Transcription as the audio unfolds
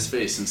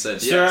face and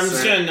said, "Sir,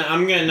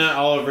 I'm gonna nut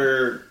all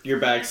over your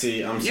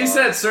backseat. I'm sorry." You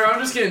said, "Sir, I'm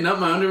just gonna nut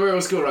my underwear.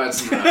 Let's go ride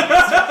some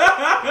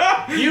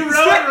rides." You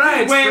rode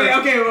rides.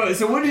 Wait.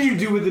 So what did you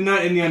do with the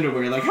nut in the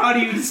underwear? Like, how do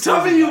you?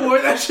 Tell me you wore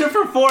that shit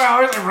for 4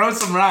 hours and rode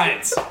some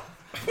rides.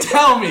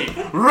 Tell me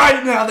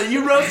right now that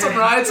you rode some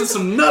rides with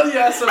some nutty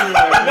ass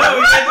underwear.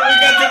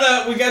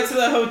 No, we got to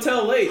the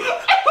hotel late.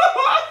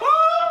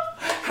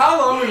 How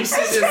long were you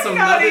sitting in some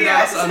nutty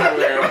ass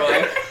underwear,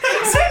 boy?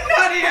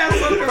 Nutty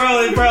ass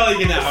underwear.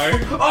 Probably an hour.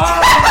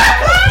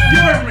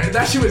 Oh,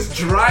 that shit was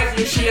dry.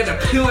 She had to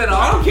peel it off.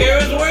 I don't care.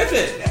 It was worth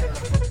it.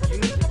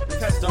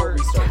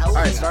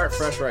 Alright, start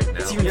fresh right now.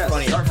 It's even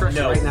funnier. Start fresh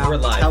right now. We're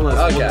live. Tell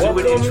us. Okay. We'll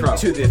do an intro.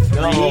 To the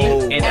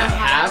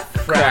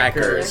 3.5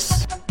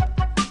 crackers.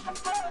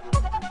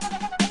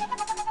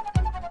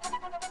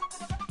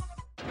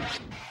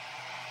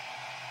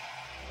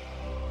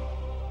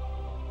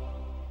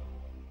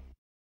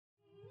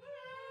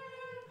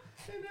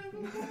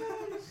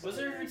 What's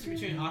the difference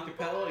between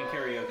acapella and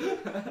karaoke?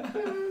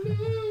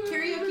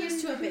 Karaoke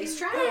is to a bass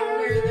track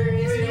where there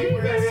is no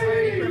words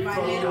already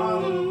provided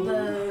on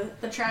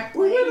the track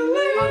playing.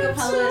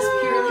 Acapella is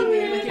purely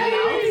made with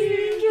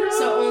your mouth,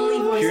 so only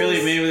voices.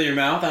 Purely made with your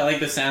mouth. I like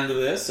the sound of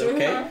this.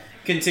 Okay, Mm-hmm.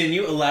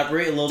 Continue.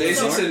 Elaborate a little bit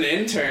more. Daisy's an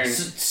intern. What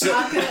does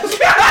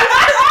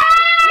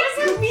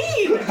that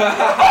mean?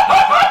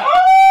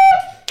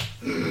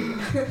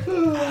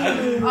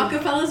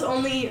 Acapella is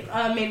only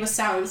made with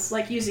sounds,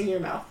 like using your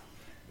mouth.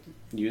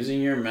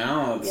 Using your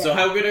mouth. Yeah. So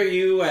how good are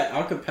you at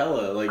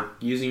acapella? Like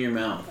using your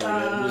mouth? Like,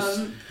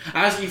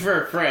 I ask you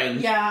for a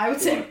friend. Yeah, I would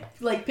say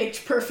like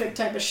pitch perfect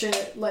type of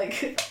shit.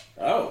 Like,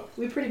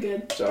 we pretty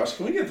good. Josh,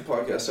 can we get the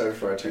podcast started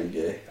before I turn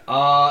gay?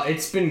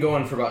 It's been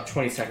going for about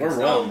 20 seconds.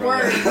 We're rolling.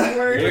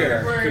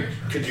 Word.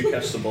 Could you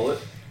catch the bullet?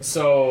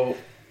 So,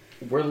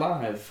 we're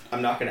live.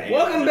 I'm not gonna.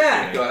 Welcome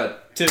back. Go ahead.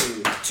 To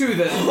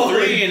the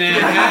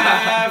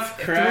 3.5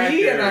 crackers.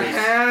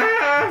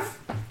 3.5.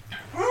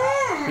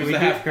 Who's the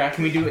half crack?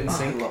 Can we do it in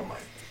sync?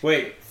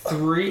 Wait.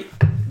 3.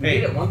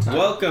 Hey, it one time.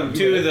 welcome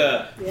to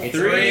the Yeah.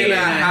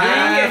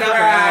 3.5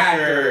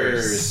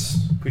 crackers.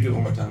 Can we do it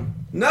one more time?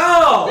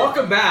 No!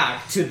 Welcome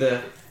back to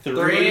the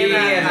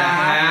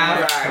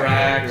 3.5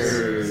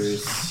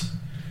 crackers.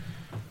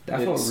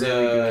 That felt It's,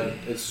 really good.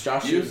 it's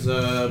Josh's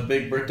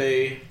big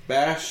birthday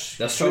bash.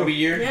 That's Kobe true.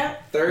 year. Yeah.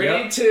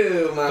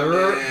 32, my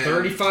man.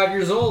 35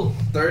 years old.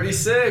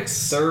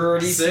 36.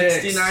 36.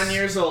 69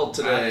 years old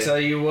today. I tell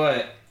you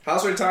what,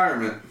 How's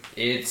retirement?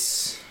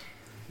 it's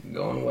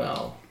going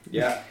well.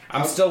 Yeah.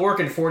 I'm still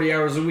working 40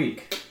 hours a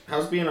week.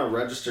 How's being a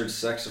registered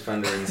sex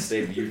offender in the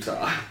state of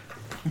Utah?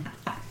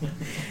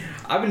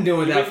 I've been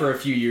doing that for a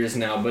few years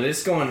now, but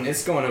it's going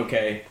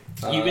okay.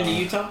 You been to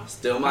Utah?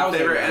 Still my How's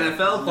favorite it?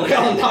 NFL player.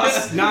 Well,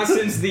 not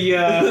since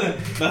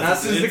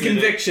the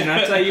conviction.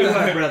 I tell you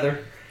what, brother.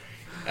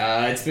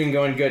 It's been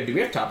going good. Do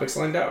we have topics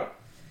lined out?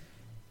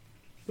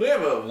 We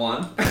have a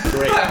one.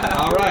 Great.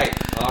 All right.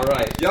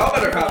 Y'all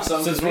better have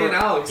some. Since Me we're- and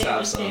Alex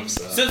have some.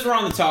 So. Since we're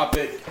on the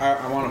topic,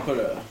 I want to put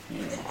a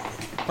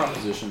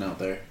proposition out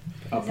there.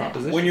 A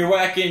proposition. When you're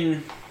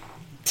whacking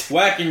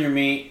your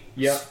meat,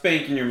 Yep.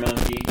 spanking your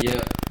monkey,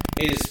 Yeah.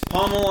 is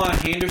Pamela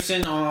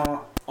Henderson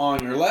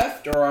on your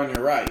left or on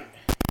your right?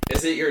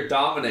 Is it your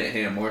dominant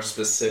hand, more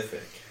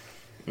specific?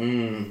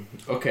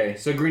 Okay.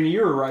 So Greenie,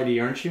 you're a righty,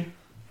 aren't you?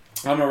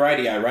 I'm a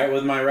righty. I write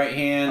with my right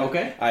hand.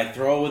 Okay. I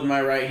throw with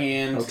my right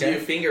hand. Do you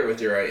finger with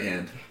your right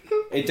hand?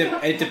 It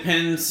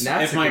depends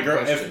That's if a good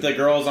question. if the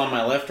girl's on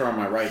my left or on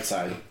my right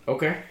side.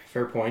 Okay.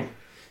 Fair point.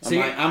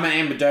 I'm an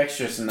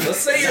ambidextrous in that. Let's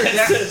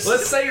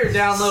say you're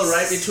down low,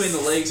 right between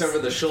the legs, over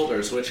the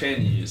shoulders. Which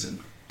hand you using?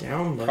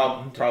 Down low.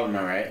 Probably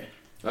my right.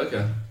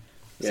 Okay.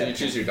 So Yeah. you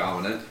choose your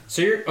dominant.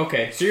 So you're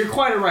okay. So you're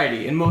quite a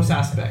righty in most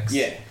aspects.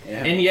 Yeah.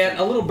 And yet,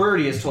 a little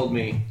birdie has told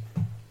me.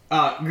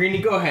 Greenie,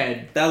 go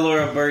ahead. That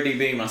little birdie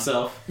being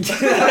myself.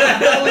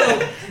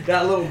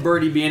 that little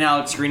birdie being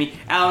Alex Greenie.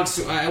 Alex,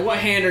 what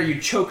hand are you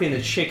choking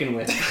the chicken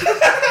with?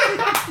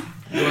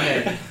 Go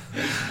ahead.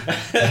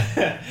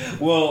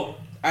 Well,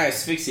 I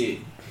asphyxiate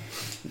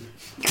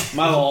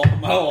my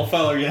little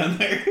feller down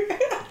there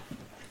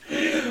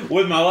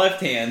with my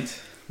left hand.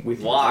 With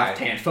his Why? left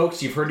hand.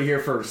 Folks, you've heard it here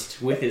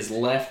first. With his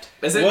left.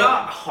 Is it What?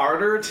 not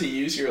harder to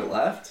use your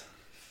left?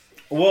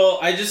 Well,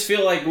 I just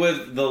feel like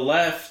with the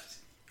left,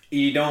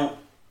 you don't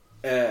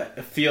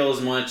feel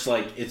as much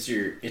like it's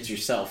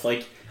yourself.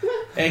 Like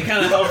it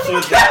kind of helps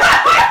with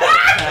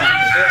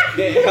that.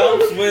 It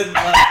helps with.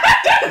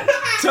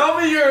 Tell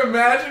me you're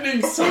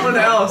imagining someone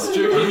else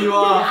jerking you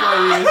off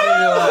while you're using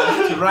your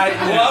left right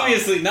now. Well,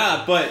 obviously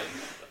not. But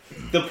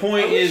the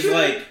point is,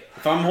 like,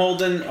 if I'm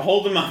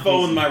holding my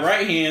phone with my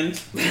right hand,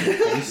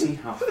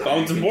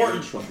 phone's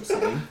important.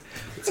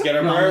 Let's get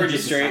our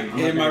priorities straight.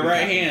 In my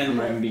right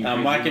hand,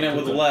 I'm whacking it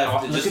with the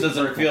left. It just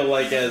doesn't feel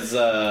like as.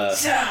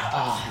 That's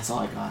all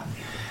I got.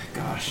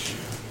 Gosh.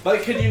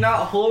 But could you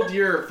not hold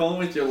your phone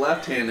with your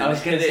left hand I and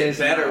was gonna hit it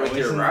say, better isn't with that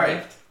your always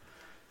right?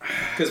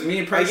 Because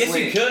me I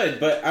personally, guess you could,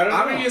 but I don't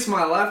I'm know. gonna use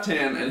my left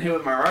hand and hit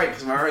with my right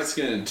because my right's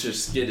gonna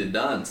just get it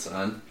done,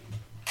 son.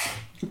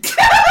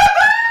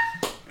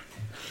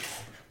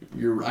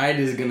 Your right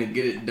is gonna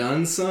get it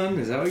done, son.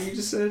 Is that what you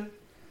just said?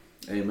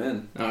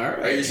 Amen. All right.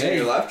 Are you using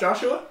your left,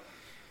 Joshua?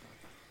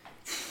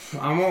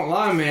 I won't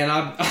lie, man.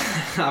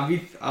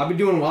 I'll be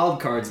doing wild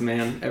cards,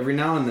 man. Every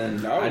now and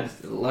then. No. I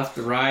just left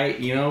to right.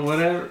 You know,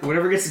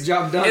 whatever gets the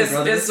job done,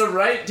 brother. Is the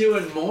right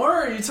doing more?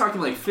 Or are you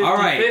talking like 50-50? All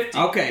right.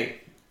 Okay.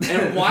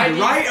 And why?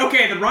 The right?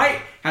 Okay, the right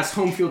has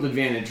home field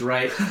advantage,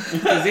 right?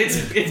 Because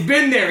it's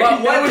been there. But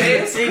It what knows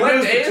days? it. It What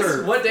knows the days?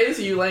 turf. What days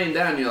are you laying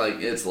down? You're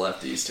like, it's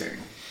lefty's turn.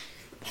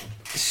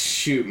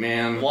 Shoot,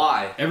 man.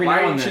 Why? Every Why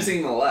now are and you then.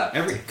 choosing the left?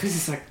 Because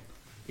it's like,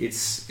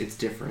 it's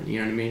different. You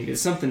know what I mean?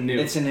 It's something new.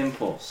 It's an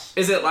impulse.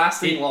 Is it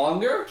lasting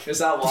longer? Is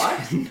that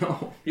why?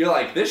 No. You're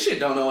like, this shit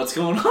don't know what's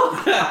going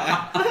on.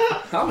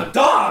 I'm a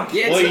dog.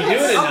 Yeah, Well, you do it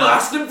I'm enough.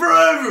 lasting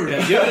forever.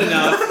 You do it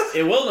enough,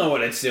 it will know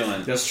what it's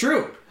doing. That's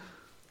true.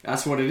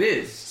 That's what it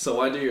is. So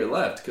why do your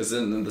left? Because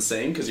then the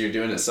same? Because you're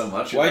doing it so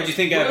much. Why'd you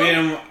think I beat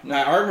him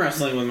at arm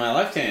wrestling with my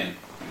left hand?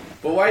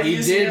 But why are you He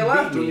using did your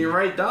left beat when me. you're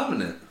right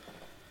dominant?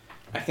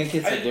 I think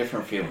it's a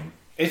different feeling.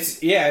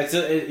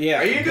 Yeah.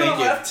 Are you going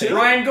left too?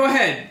 Ryan, go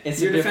ahead.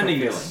 It's You're a different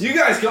defending feeling. this. You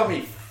guys got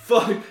me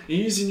fucked. Are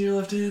you using your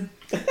left hand?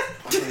 I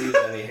don't use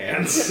any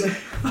hands.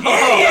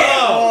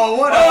 Oh,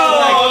 what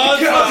Oh,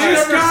 a God,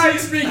 this never guy.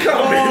 sees me coming.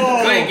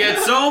 I get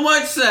so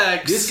much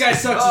sex. This guy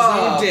sucks his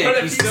own dick. But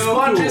if He's he so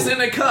sponges cool.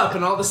 in a cup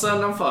and all of a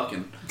sudden I'm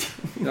fucking.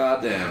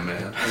 God damn,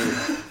 man.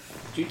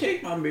 Did you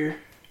take my beer?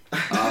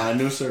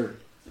 No, sir.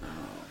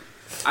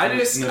 I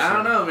No,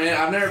 don't know, man.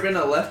 I've never been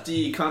a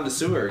lefty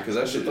connoisseur because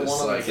that shit the is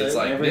one on like, the it's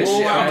side? like Every- this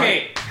shit. Well, I'm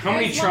okay, how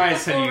many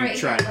tries have you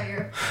tried?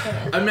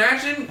 like,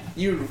 imagine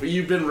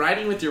you've been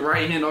writing with your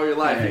right hand all your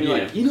life, and you're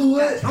Yeah. like, you know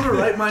what? I'm gonna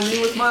write my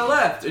name with my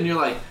left, and you're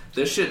like,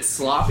 this shit's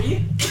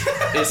sloppy.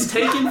 It's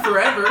taking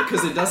forever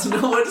because it doesn't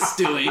know what it's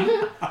doing.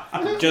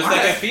 Just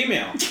like a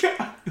female.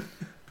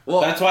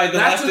 Well, That's why the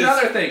that's left is-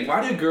 another thing.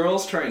 Why do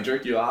girls try and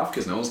jerk you off?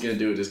 Because no one's gonna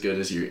do it as good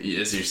as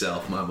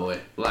yourself, my boy.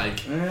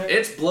 Like,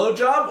 it's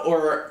blowjob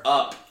or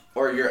up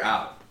or you're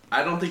out.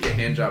 I don't think a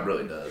hand job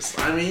really does.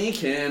 I mean, you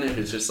can if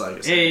it's just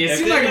like. A Hey, it If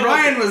seemed they like know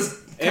Ryan what- was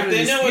If kind of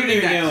they know what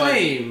disputing they're that doing,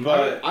 claim.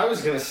 but I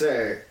was gonna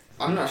say,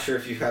 I'm not sure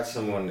if you've had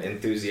someone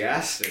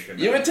enthusiastic about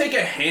You would take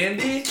a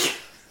handy,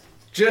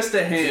 just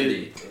a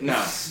handy.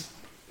 No.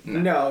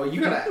 No,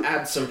 you gotta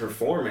add some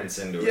performance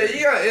into Yeah, it.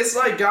 you got. It's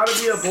like gotta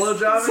be a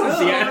blowjob. Some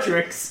enough.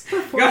 theatrics.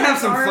 Gotta have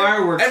some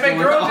fireworks. If a going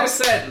girl off. just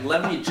said,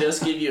 "Let me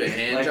just give you a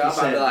hand Like you job," I'd be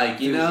said, like,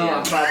 you know,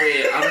 I'm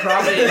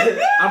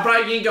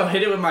probably gonna go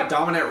hit it with my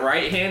dominant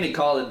right hand and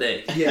call it a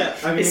day. Yeah,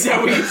 I mean, Is that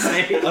what you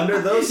say?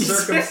 under those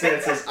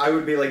circumstances, I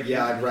would be like,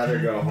 yeah, I'd rather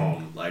go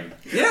home. Like,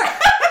 Yeah,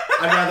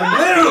 I'd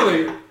rather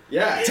literally.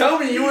 Yeah. Tell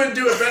me you wouldn't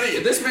do it better.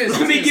 This man's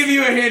Let me give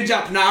you a hand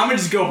job. Nah, I'm gonna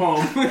just go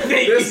home. Thank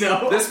this, you.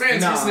 No. this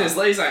man's Nah. using his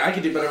legs like I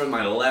could do better with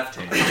my left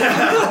hand. Is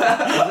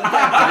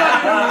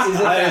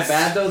it that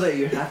bad though that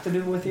you have to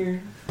do with your?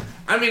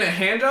 I mean, a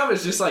hand job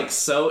is just like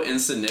so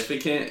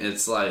insignificant.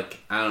 It's like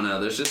I don't know.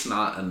 There's just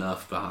not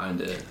enough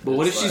behind it. But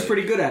what if It's she's like-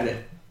 pretty good at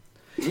it?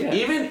 Yeah.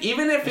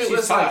 Even if it she's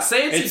was like hot.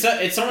 say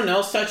it's someone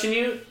else touching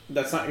you.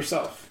 That's not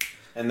yourself,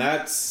 and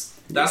that's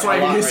why a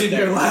you're lot using right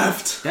your there.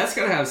 left. That's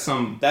gotta have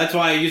some. That's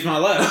why I use my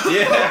left.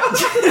 Yeah,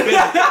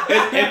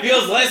 it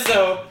feels less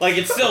so. Like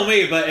it's still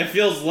me, but it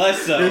feels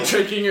less so. You're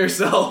tricking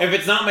yourself. If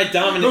it's not my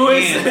dominant Who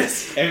is hand,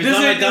 this? if it's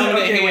not my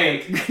dominant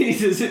hand, wait.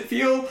 Does it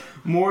feel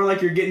more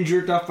like you're getting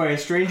jerked off by a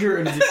stranger,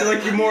 or does it feel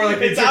like you're more like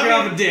you're It's jerking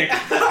obvious- off a dick?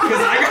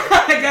 Because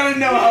I gotta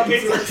know how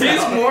this works He's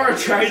out. more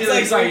attractive.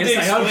 It's like He's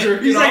like, I'm split.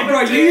 jerking He's like, off bro,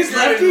 a you dick use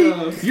right lefty?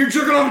 now." You're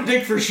jerking off a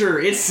dick for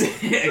sure. It's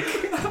sick.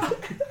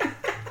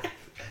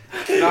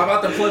 How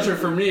about the pleasure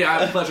for me? I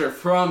have pleasure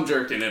from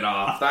jerking it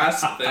off.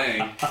 That's the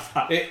thing.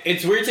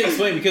 it's weird to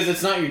explain because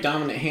it's not your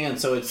dominant hand.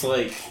 So it's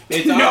like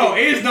it's No,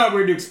 obvious- it is not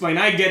weird to explain.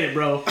 I get it,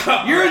 bro.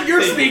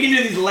 You're speaking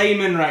to these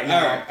laymen right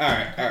now. All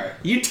right.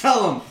 You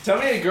tell them. Tell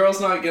me a girl's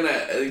gonna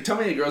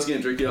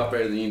jerk you off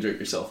better than you jerk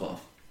yourself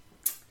off.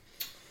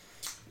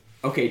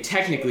 Okay,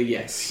 technically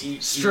yes,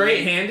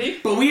 Straight handy.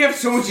 but we have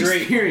so much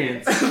Straight.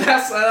 experience.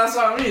 That's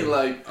what I mean.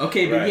 Like,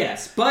 Okay, but Right.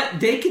 yes, but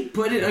they could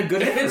put in a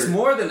good if effort. it's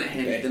more than a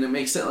handy, then it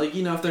makes sense. Like,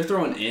 you know, if they're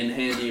throwing in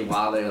handy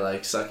while they're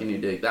like sucking your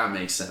dick, that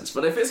makes sense.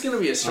 But if it's gonna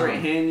be a straight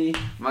handy,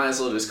 might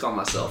as well just call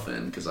myself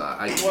in because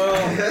I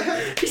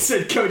Well, He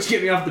said, "Coach,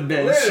 get me off the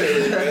bench."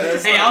 Literally, man,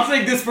 it's Hey, like- I'll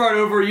take this part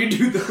over. You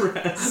do the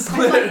rest.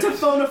 I'd like to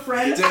phone a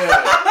friend. Dude,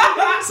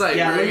 it's like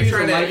Yeah, bro, let me use the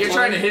you're lifeline.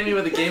 trying to hit me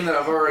with a game that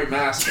I've already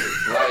mastered.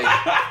 Like,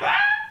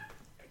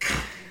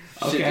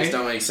 shit Okay. just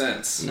don't make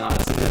sense. No,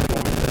 that's a good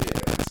point.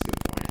 Yeah, that's a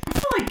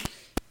good point.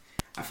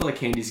 I feel like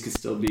candies could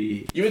still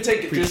be. You would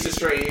take it just a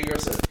straight. You girl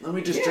said, "Let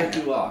me just jerk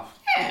you off."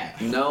 Yeah.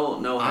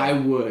 No. I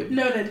would.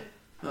 Noted.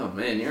 Oh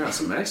man, you're on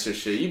some extra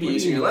shit. You be What do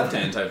using you your mean? left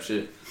hand type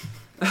shit.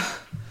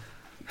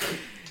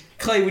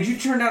 Clay, would you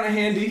turn down a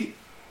handy?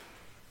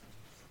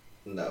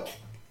 No.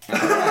 All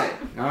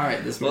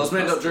right. This Well, this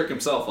man man's don't jerk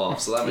himself off,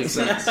 so that makes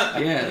sense.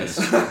 Yeah, that's,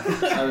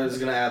 I was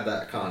gonna add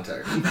that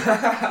context.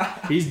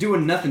 he's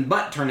doing nothing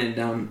but turning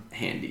down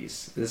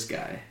handies. This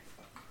guy.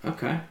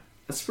 Okay,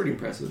 that's pretty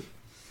impressive.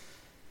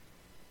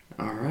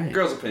 All right.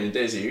 Girl's opinion,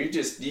 Daisy.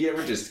 You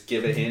ever just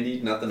give a handy,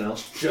 nothing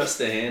else, just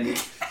a handy?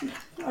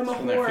 I'm a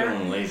When they're whore.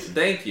 feeling lazy.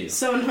 Thank you,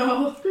 So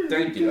no.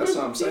 thank you. That's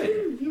what I'm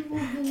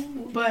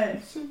saying. But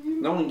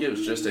No one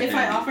gives just a if I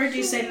handy. offered,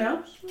 you say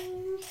no?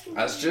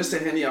 As just a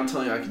handy, I'm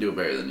telling you, I can do it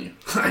better than you.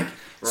 Like,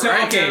 So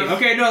right okay, now-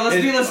 okay, no, let's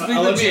be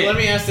legit. let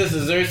me ask this: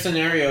 is there a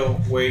scenario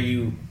where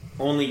you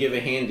only give a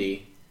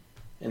handy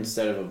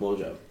instead of a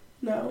blowjob?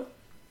 No.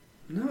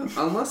 No,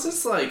 unless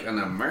it's like an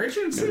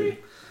emergency.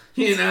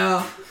 You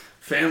know,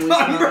 family's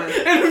An coming.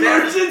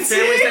 emergency?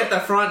 Family's at the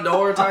front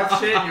door type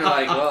shit. And you're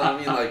like, well, I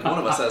mean, like one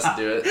of us has to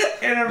do it.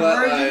 An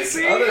But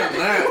emergency. like, other than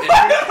that,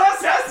 One of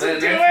us has to then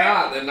do if it.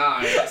 not, then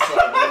not. It's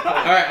like,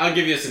 All right, I'll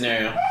give you a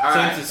scenario.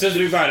 right. Since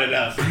we brought it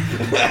up.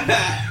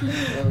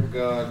 Oh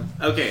god.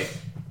 Okay,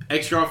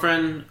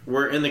 ex-girlfriend.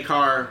 We're in the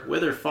car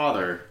with her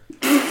father.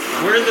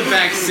 We're in the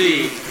back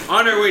seat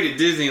on our way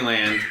to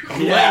Disneyland.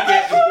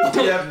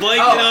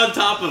 Blanket on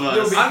top of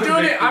us. I'm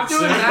doing it. I'm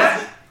doing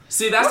that.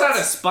 See, that's out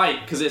of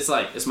spite because it's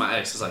like it's my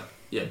ex. It's like,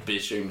 yeah,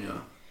 bitch, you're me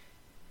up.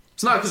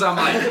 It's not because I'm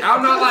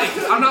not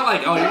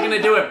like, oh, you're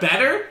gonna do it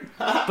better.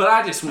 But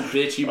I just want,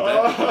 bitch, you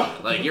better. do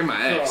it. Like you're my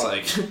ex.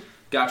 Like,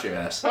 got your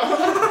ass.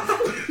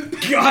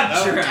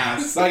 Got your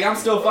ass. Like I'm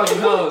still fucking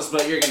hoes,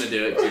 but you're gonna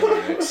do it. 'Cause you're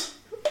my ex.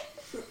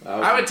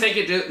 I would take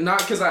it just, not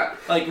because I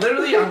like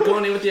literally. I'm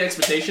going in with the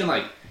expectation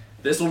like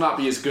this will not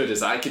be as good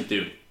as I could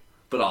do,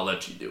 but I'll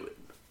let you do it.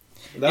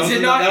 That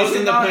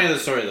wasn't the point of the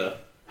story, though.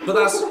 But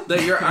that's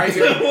that you're are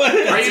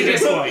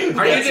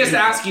you just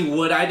asking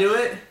would I do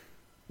it?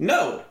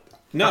 No,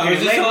 Okay, I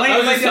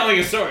was just telling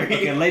a story.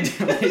 Okay, lay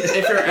down.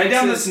 If your Lay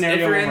down the ex is, scenario if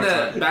you're one in more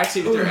the time.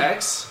 backseat with your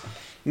ex,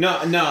 No,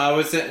 I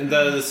was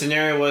the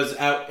scenario was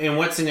in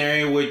what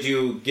scenario would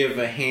you give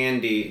a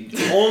handy?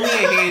 Only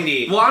a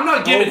handy. well, I'm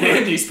not giving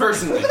handies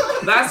personally.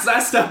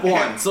 That's step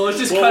one. So let's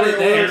just cut it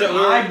there.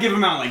 I'd give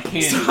him out like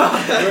candy.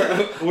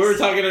 we were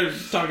talking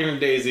to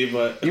Daisy,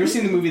 but You ever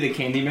seen the movie The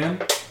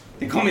Candyman?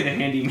 They call me the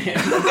Handyman.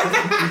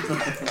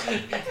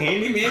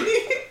 handy mandy?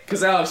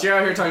 Because Alex, you're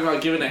out here talking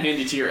about giving a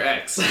handy to your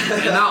ex,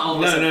 and not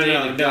almost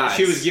No. guys.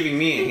 She was giving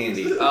me a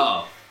handy.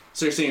 Oh,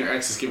 so you're saying your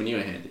ex is giving you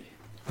a handy?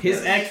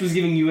 His ex was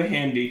giving you a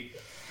handy.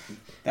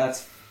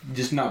 That's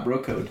just not bro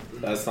code.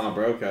 That's not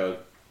bro code.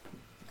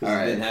 All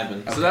right. It didn't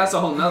happen. So that's a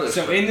whole nother.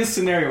 So in this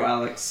scenario,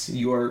 Alex,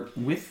 you are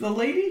with the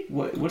lady.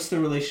 What's the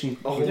relation?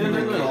 Oh No, my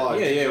no. god.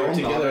 Yeah, Did you we're all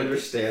together. not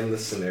understand the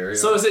scenario.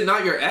 So is it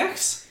not your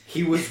ex?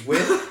 he was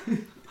with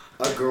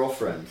a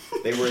girlfriend.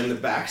 They were in the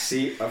back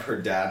seat of her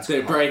dad's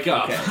They car. break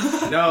up.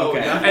 Okay. No, Okay.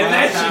 nothing And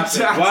then else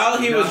she happened. While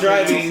he was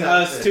Nothing driving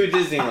else us to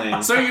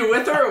Disneyland. So are you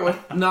with her or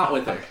not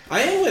with her? I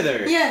am with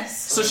her. Yes.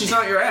 So she's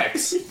not your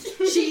ex.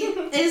 She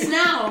is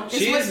now. Is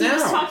She what is he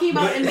was now. talking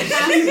about in the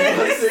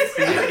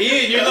past.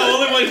 Ian, you're the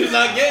only one who's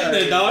not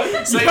getting it,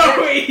 dog. So Yo,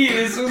 you're, wait,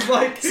 this was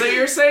like. so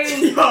you're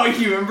saying Yo,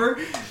 you remember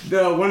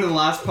one of the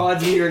last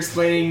pods when you were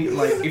explaining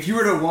like if you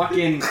were to walk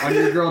in on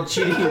your girl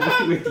cheating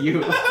with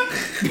you,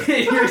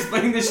 and you were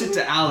explaining this shit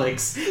to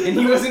Alex, and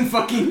he wasn't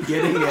fucking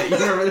getting it. You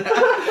remember that?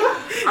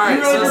 all right?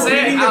 You So were say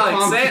it, reading the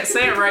Alex. prompt.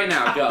 Say it right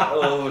now. Go.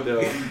 Oh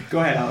no. Go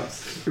ahead,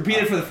 Alex. Repeat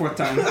it for the fourth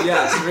time.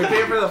 Yes. Repeat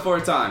it for the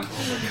fourth time.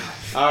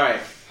 All right.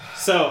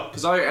 So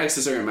Because all your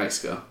exes are in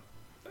Mexico.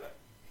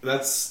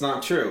 that's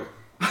not true.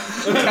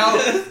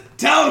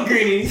 Tell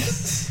Greeny.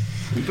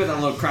 You put that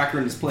little cracker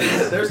in his plate.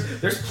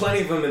 There's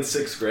plenty of them in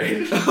 6th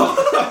grade.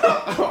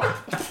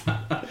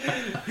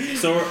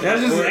 So That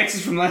was just his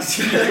exes from last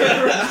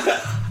year.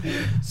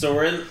 So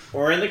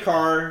we're in the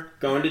car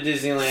going to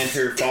Disneyland.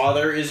 Her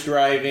father is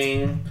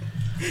driving.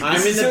 I'm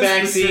This in is the so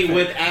back specific. seat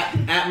with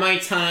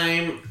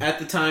at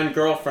the time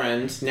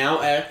girlfriend, now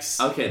ex.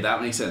 Okay, that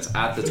makes sense.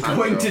 At the time,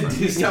 Going to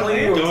girlfriend.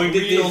 Disneyland. Going to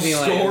real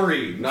Disneyland.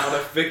 story, not a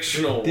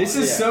fictional This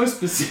one. is so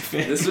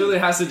specific. This really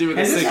has to do with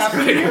the Has this 6th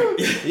happened to grader.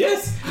 you?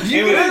 Yes.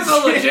 You It get This is a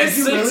legit Did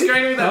you 6th really?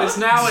 grader that is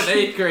now an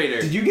 8th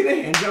grader. Did you get a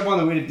hand job on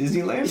the way to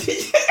Disneyland?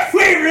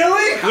 Wait,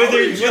 really?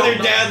 with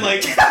her dad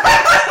like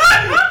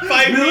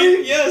 5 Really?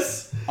 feet. Yes.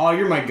 Oh,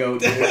 you're my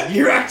goat. Dude.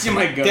 You're actually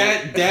my goat.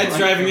 Dad's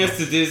driving us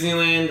to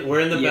Disneyland.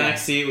 We're in the Yeah. back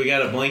seat. We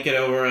got a blanket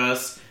over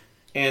us,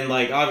 and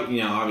like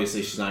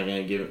obviously she's not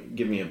gonna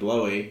give me a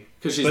blowy.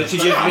 Because she's. But she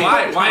gives me-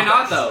 Why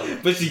not though?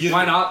 But she gives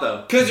Why not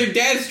though? Because her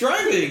dad's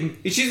driving.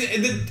 Her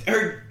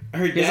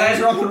His dad.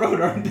 eyes are on the road,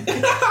 aren't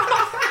they?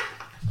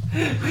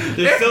 There's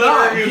If still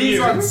not, a rearview he's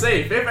mirror.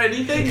 unsafe. If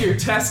anything, you're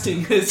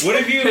testing his. What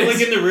if you look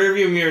in the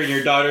rearview mirror and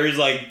your daughter is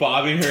like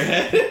bobbing her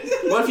head?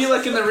 What if you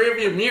look in the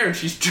rearview mirror and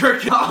she's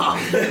jerking off?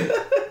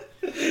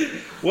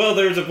 Well,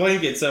 there's a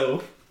blanket,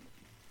 so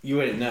you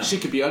wouldn't know. She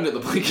could be under the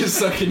blanket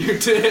sucking your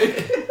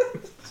dick.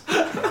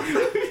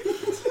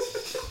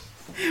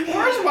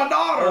 Where's my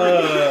daughter?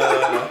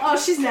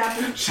 Oh, she's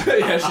napping.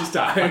 Yeah, she's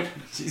tired.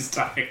 She's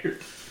tired.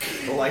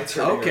 The lights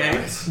are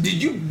Okay. Did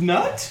you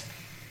nut?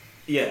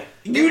 Yeah.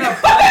 Dude, I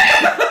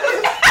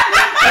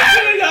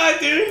did not,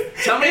 dude.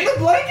 Tell me, the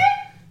blanket?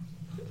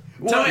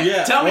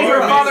 Yeah. tell me Or her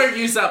my- father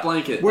used that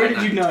blanket. Where that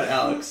did you night. nut,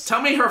 Alex?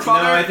 Tell me her No,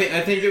 father. I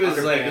think it was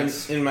like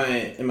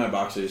Underpants. in my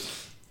boxers.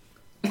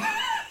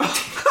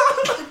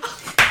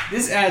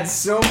 This adds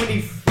so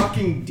many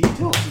fucking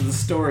details to the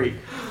story.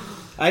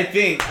 I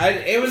think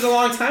it was a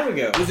long time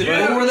ago. Was it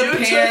Yeah, over the you took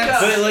pants?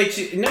 But like,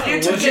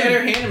 You took she had it-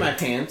 her hand in my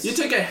pants. You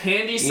took a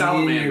handy your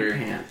salamander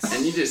pants.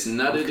 and you just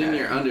nutted in Okay.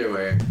 your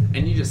underwear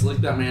and you just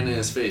looked that man in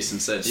his face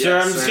and said, Sir,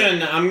 "Yes,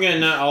 I'm gonna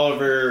nut all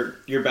over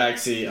your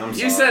backseat. I'm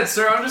sorry. You said,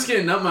 "Sir, I'm just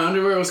getting nut my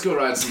underwear. Let's go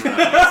ride some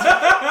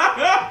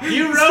rides."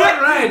 You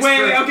rode rides. Wait,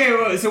 for-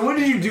 okay, so what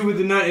did you do with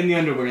the nut in the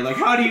underwear? Like,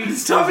 how do you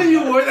Tell me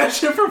you wore that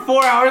shit for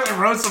 4 hours and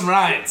rode some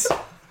rides.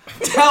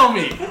 Tell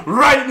me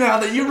right now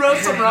that you rode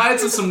some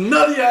rides with some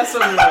nutty ass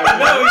underwear.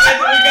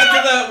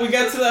 No, we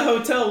got to the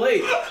hotel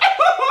late.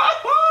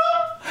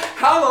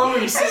 How long were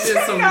you sitting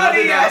in some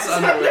nutty ass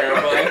underwear,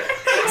 boy?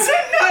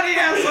 nutty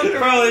ass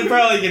underwear?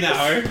 Probably an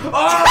hour.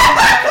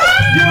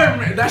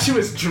 Oh, that shit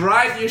was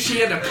dry. She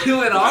had to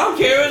peel it I off don't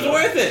care. It was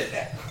worth it.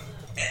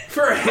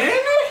 for a handy.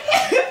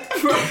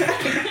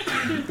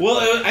 Well,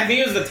 I think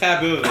it was the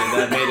taboo of it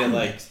that made it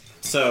like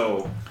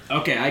so.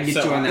 Okay, I get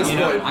So, you on that this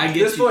one. boy- I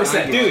get this you. boy I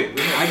said, get you. Dude,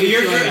 I get you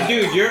on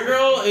that. your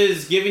girl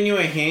is giving you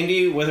a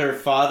handy with her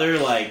father,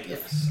 like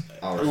Yes.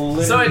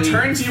 literally. So it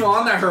turns you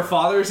on that her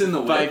father's in the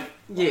whip. Like,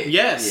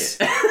 yes.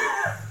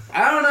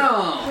 I don't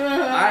know.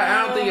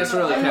 I don't think it's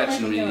really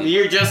catching me.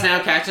 You're just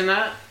now catching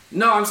that,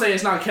 No, I'm saying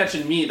it's not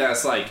catching me.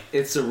 That's like,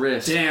 It's a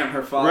risk. damn,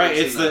 her father. right?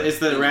 It's the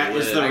risk.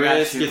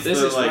 It's This the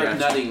is worth like.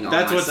 nutting on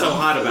That's what's so myself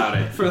hot about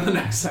it. for the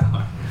next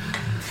hour.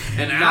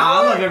 An Nah, I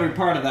hour? love every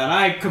part of that.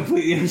 I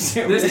completely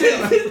understand.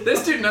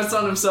 This dude nuts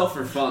on himself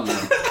for fun though.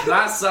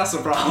 That's the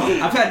problem.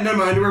 I've had none of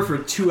my underwear for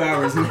 2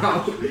 hours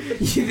now.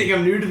 You think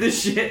I'm new to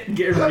this shit?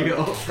 Get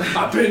real.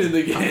 I've been in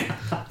the game.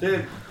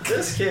 Dude,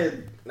 this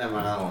kid. Never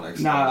mind, I don't want to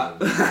explain.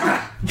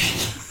 Nah.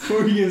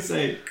 What were you gonna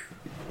say?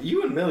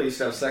 You and Millie used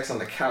to have sex on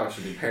the couch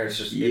with your parents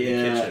just in the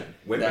Yeah, kitchen,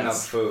 whipping up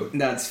that's- food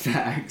That's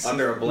facts.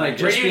 under a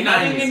blanket. Were Just you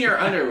nutting behind in us. your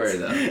underwear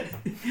though?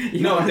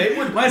 You No, know, they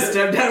would- My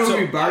stepdad so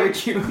would be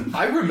barbecuing.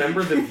 I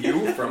remember the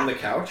view from the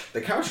couch.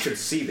 The couch could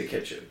see the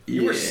kitchen.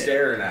 You were Yeah.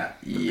 staring at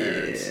the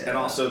parents, Yeah. and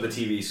also the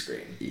TV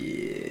screen.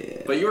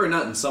 Yeah. But you were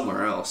nutting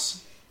somewhere else.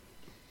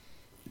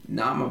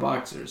 Not my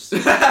boxers.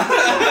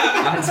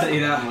 I'll tell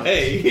you that much.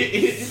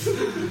 Hey,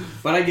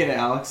 But I get it,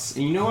 Alex.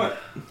 And you know what?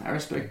 I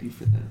respect you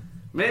for that.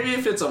 Maybe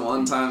if it's a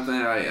one-time thing,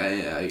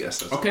 I guess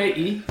that's Okay,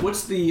 E,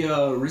 what's the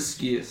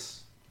riskiest?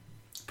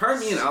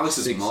 Probably me and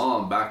Alex's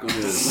mom back when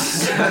we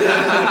was.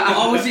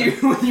 Oh, was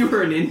it when you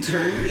were an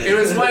intern? It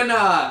was when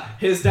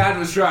his dad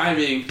was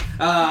driving.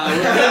 We were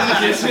in the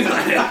kitchen.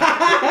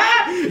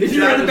 If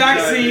you were in the back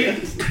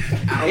seat,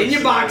 in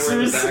your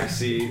boxers.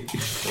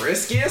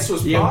 Riskiest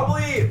was Yep.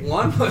 probably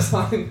one was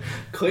on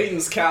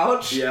Clayton's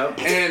couch. Yep.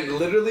 And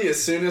literally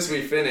as soon as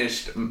we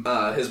finished,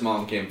 his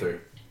mom came through.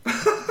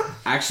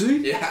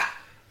 Actually? Yeah.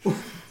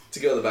 To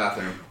go to the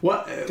bathroom.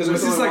 What? Because Was it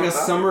was this only like a one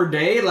bathroom. summer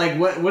day? Like,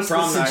 what's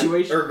Prom the night,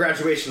 situation? or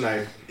graduation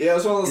night. Yeah, it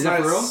was one of those Is that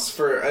nights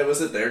for real? for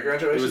was it their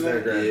graduation? It was their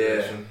night?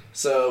 graduation. Yeah.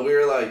 So we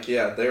were like,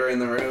 yeah, they were in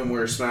the room, we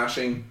were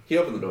smashing. He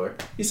opened the door.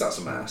 He saw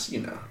some ass,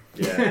 you know.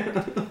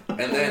 Yeah,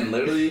 And then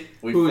literally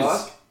we Who is-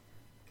 fuck.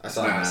 I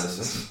saw Masses.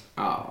 Madison.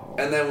 Oh.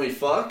 And then we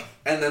fuck,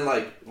 and then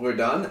like we're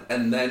done,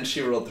 and then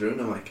she rolled through,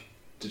 and I'm like,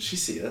 did she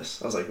see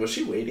us? I was like, was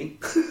she waiting?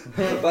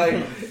 Like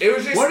it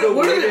was just What are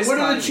weirdest the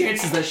timing.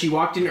 chances that she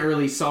walked in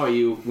early, saw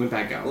you, went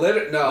back out? I'm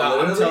Literally,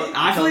 telling-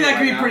 I feel like that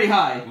could be right pretty now,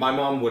 high. My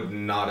mom would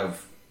not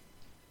have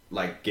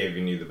like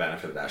given you the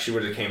benefit of that. She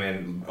would have came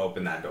in,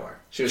 opened that door.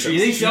 she was. You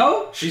think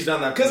so? She's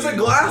done that Because the to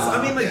me glass, multiple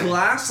I mean, the times.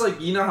 glass, like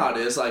you know how it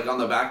is, like on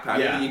the back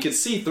patio, Yeah. you could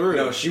see through.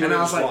 No, she and would've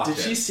I was just like, walked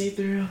did she in. see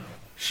through?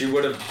 She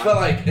would have. But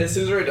like as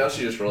soon as we were done,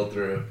 she just rolled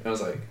through. And I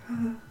was like,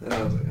 and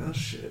I was like, oh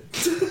shit.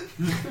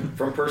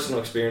 From personal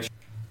experience,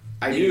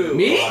 I You.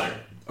 Me? water.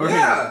 Or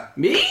Yeah. him?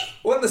 Me?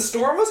 When the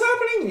storm was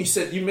happening, and you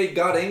said you made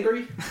God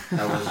angry.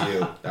 That was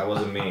you. That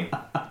wasn't me.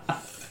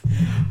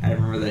 I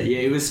remember that. Yeah,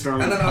 it was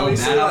storming And then hell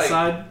obviously, bad like,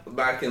 outside.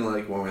 back in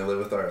like when we lived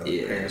with our like,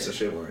 Yeah. parents and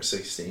shit when we were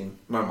 16,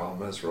 my mom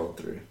has rolled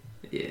through.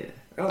 Yeah.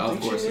 I don't Of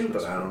think course, she knew, of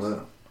course, but I don't of course.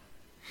 know.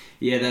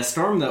 Yeah, that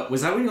storm though.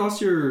 Was that when you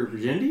lost your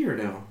virginity or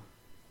no?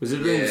 Was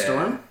it during the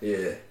storm?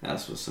 Yeah.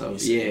 That's what's up. You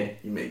said Yeah.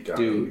 You made God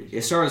Dude, angry.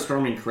 it started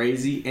storming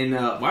crazy, and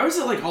why was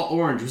it like all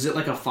orange? Was it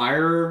like a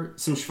fire,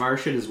 some fire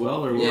shit as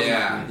well, or what was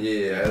Yeah, happening?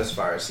 yeah, it was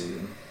fire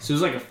season. So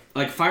it was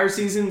like fire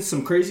season,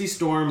 some crazy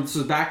storm. This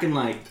was back in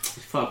like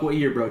fuck, what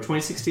year, bro? It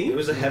 2016?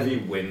 was a heavy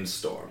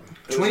windstorm.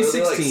 It was really,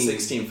 like 2016.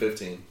 16,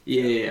 15.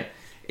 Yeah.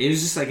 It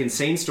was just like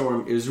insane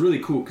storm. It was really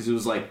cool because it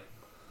was like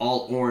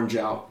all orange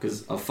out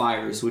because of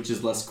fires, which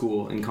is less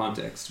cool in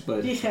context.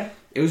 But Yeah.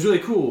 it was really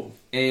cool.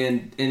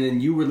 And then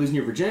you were losing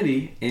your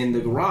virginity in the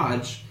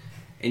garage,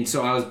 and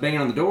so I was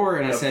banging on the door,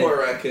 and I That said, poor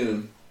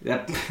raccoon.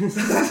 That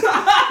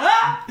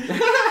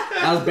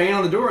I was banging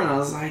on the door and I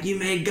was like, "You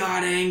made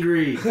God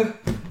angry."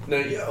 No,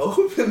 you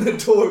opened the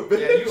door, bitch.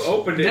 Yeah, you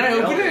opened it. Did I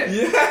and open yelled it?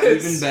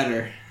 Yes. Even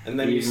better. And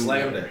then you Even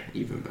slammed better. it.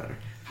 Even better.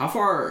 How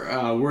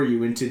far were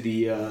you into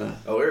the? Oh,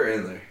 we were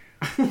in there.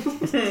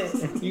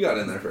 You got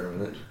in there for a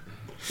minute.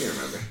 You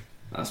remember.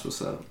 That's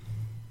what's up.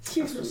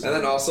 And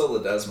then also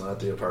Ledesma at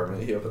the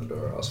apartment. He opened the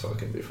door. I was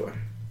fucking before.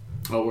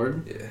 Oh,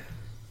 word. Yeah.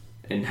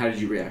 And how did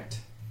you react?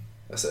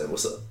 I said,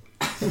 "What's up?"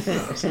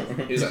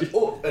 He was like,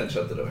 oh, and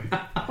shut the door.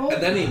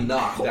 And then he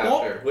knocked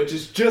after, which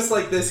is just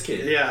like this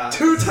kid. Yeah.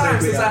 2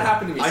 times has that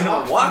happened to me. I Someone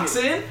knocked walks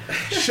in,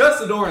 shuts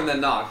the door, and then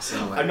knocks.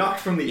 And I'm like, I knocked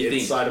from the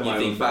inside of my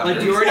own bathroom.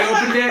 Like you already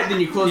opened it, then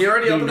you closed. You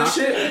already then opened the knocked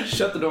shit,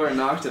 shut the door, and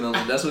knocked, and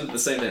then that's what the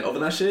same thing.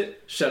 Open that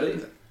shit, shut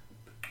it.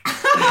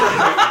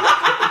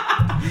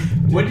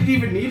 What did he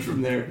even need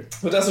from there?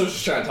 But that's what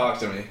was trying to talk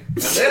to me. And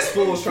this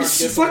fool was trying to get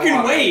Just fucking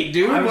water. wait,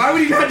 dude. Why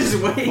would he not just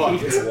wait?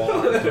 Fucking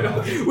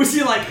water. Was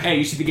he like, hey,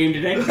 you see the game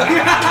today?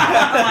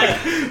 Like,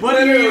 what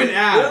do you even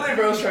ask? Literally,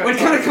 bro was trying What to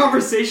kind talk of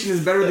conversation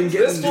is better than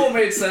This getting... fool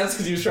made sense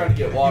because he was trying to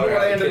get You know water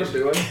what I out of the ended up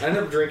kitchen. doing? I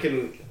ended up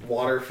drinking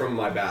water from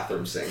my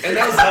bathroom sink. And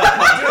that was,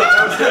 dude,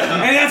 that was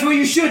And that's what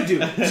you should do.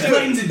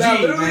 Clayton's a G, that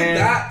literally man.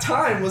 that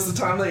time was the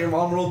time that your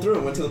mom rolled through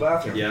and went to the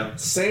bathroom. Yeah.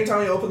 Same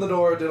time you opened the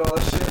door, did all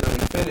that shit, and then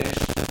we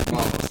finished.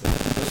 Mom was there.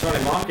 It's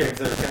funny, mom came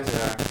to their parents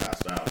and I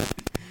passed out.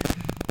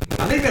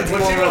 I think that's When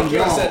more she on rolled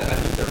through, I y'all. said, I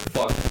think they're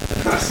fucked.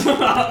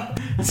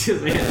 That's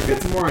just, man,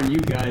 it's more on you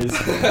guys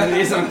than it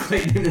is on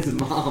Clayton and his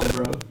mom,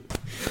 bro.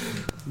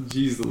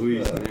 Jeez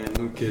Louise, man.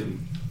 No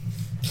kidding.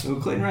 So,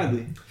 Clayton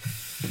Radley,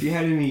 have you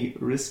had any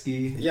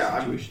risky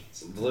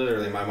situations?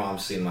 Literally, my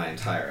mom's seen my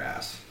entire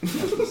ass.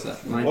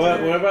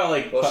 What about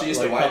like, Well, she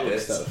used to like wipe public it.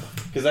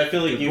 stuff? Because I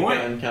feel like you've point.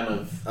 gotten kind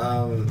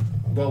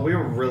of. Well, we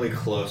were really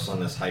close on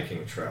this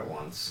hiking trail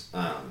once.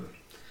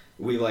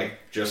 We like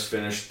just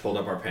finished, pulled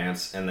up our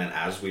pants, and then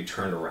as we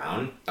turned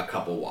around, a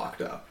couple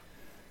walked up.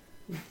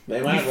 They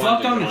You might have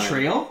fucked wanted on to the go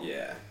trail?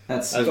 Yeah.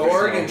 That's The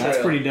Oregon That's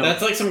Trail. pretty dope.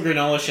 That's like some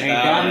granola shit. Ain't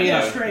that got I me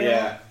wanna a do. trail.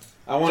 Yeah.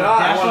 I want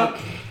Josh,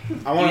 to be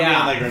Yeah, on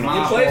that you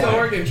granola. played the boy.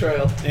 Oregon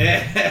Trail.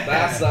 Yeah.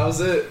 That was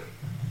it.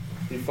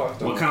 You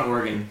fucked What on. kind of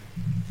Oregon?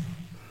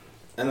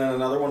 And then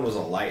another one was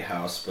a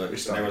lighthouse, but We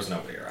stopped. there was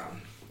nobody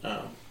around.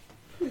 Oh.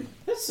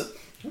 That's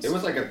It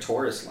was like a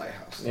tourist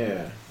lighthouse.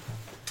 yeah.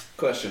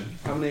 Question: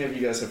 how many of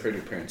you guys have heard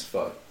your parents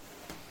fuck?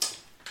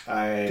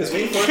 Because I.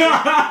 me,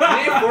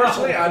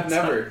 unfortunately, I've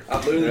never.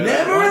 I've literally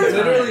Never?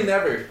 Literally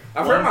never.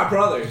 I've heard my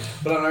brother,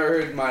 but I've never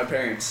heard my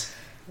parents.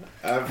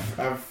 I've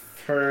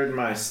heard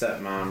my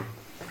stepmom.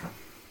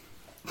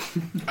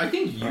 I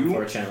think you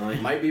Unfortunately.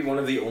 might be one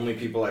of the only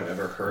people I've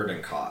ever heard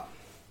and caught.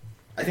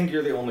 I think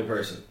you're the only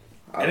person.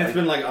 I And it's like-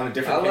 been like on a I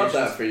different love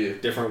occasions, that for you.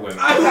 different women.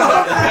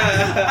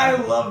 I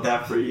love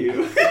that for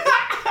you.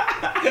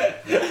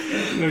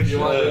 No, you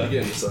want to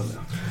get into something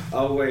now?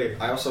 Oh wait,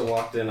 I also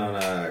walked in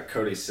on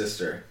Cody's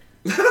sister.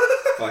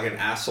 Fucking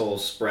asshole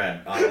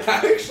spread. On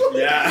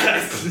Actually?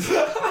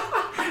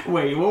 yeah.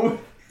 Wait, what?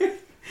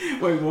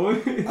 Wait,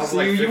 what? I was So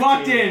like you 15.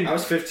 walked in. I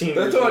was 15.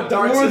 They're years throwing old.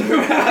 darts What in were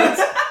your head.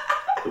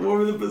 What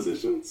were the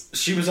positions?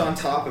 She was on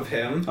top of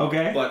him.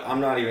 Okay. But I'm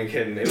not even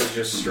kidding. It was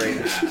just straight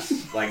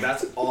ass. Like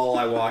that's all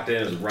I walked in.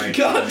 It was right.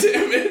 God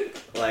damn it!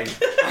 Like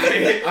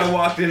I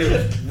walked in. It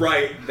was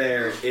right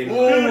there in.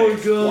 Oh my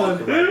face, God.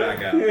 walked right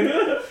back out.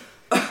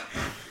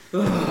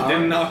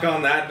 Didn't knock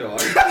on that door.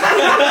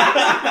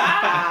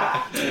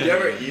 You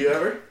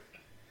ever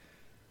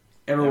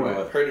Ever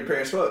what? heard your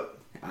parents fuck?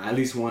 At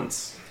least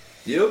once.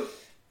 You?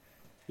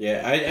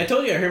 Yeah, I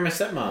told you I heard my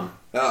stepmom.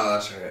 Oh,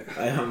 that's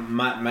right.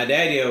 My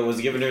daddy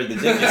was giving her the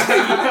dickest.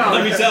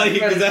 Let me tell you,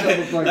 because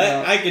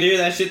I could hear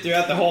that shit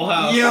throughout the whole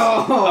house. Yo!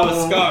 I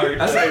was scarred.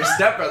 That's how your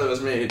stepbrother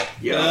was made.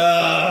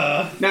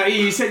 Now,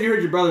 you said you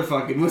heard your brother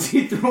fucking. Was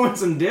he throwing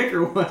some dick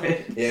or what?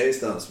 Yeah, he's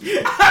done this.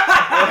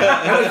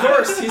 And of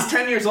course, he's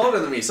 10 years older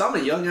than me, so I'm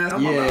a young ass.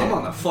 I'm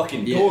on the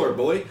fucking door,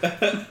 boy.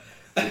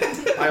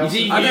 I've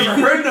never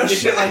heard no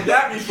shit like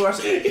that before.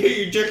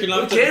 You're jerking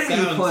off What to the game are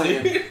you sounds.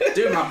 playing?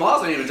 Dude, my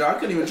balls ain't even dry. I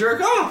couldn't even jerk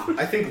off.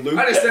 I think Luke.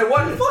 I just said,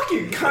 what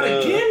fucking kind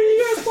of game are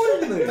you guys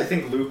playing I there?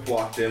 think Luke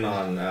walked in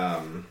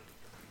on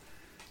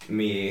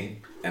me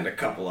and a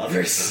couple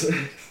others.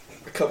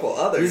 A couple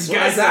others. This What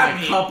guy does that said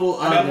a mean? couple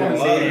I don't others.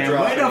 want to Damn,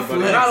 drop way to anybody.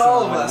 flex Not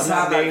all of on us him.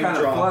 have that kind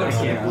of Drop flex.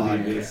 on I can't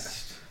the believe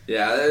podcast.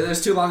 Yeah,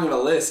 there's too long of a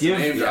list to Give-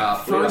 name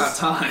drop. We don't have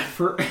time.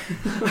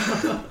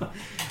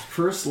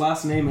 First,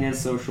 last name, and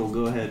social.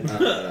 Go ahead. Go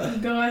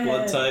ahead.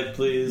 Blood type,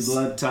 please.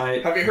 Blood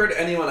type. Have you heard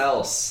anyone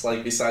else,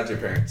 like, besides your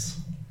parents?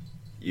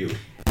 You.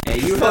 Hey,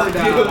 you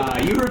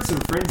heard some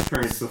friends'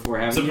 parents before,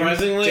 haven't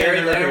Surprisingly,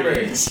 Jared I never heard Lambert.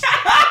 it.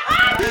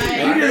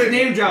 you? You just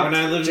name When dropped.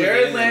 I lived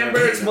Jared with Daniel,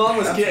 Lambert's mom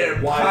was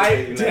getting Why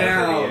piped you never be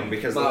in, down,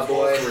 because my those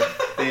boy. boys were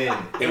thin.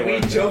 And we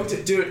joked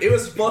it, dude. It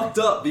was fucked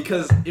up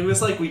because it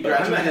was like we But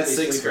I'm a graduated heavy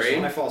sixth sleeper, so grade,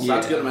 when I fall about to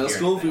asleep, go to middle I'm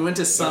school. hearing We went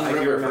to Sun I do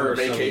River remember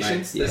for some vacation.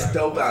 nights, This yeah,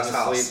 dope I ass was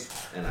house. asleep,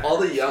 and I- All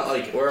the young,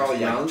 like we're all Just,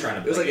 like, young. trying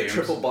to It was like play a games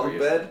triple bunk for you.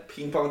 bed,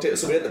 ping pong table.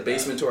 So we had the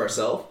basement to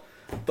ourselves,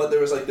 but there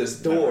was like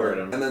this Never door, heard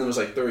and him. then there was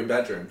like 3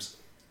 bedrooms.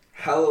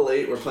 Hella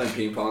late, we're playing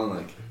ping pong.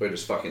 Like we're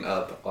just fucking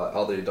up.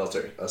 All the adults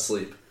are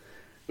asleep.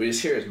 We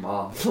just hear his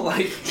mom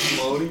like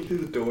moaning through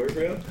the door,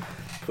 bro.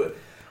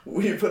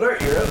 We put our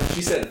ear up.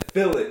 She said,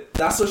 "Fill it."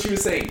 That's what she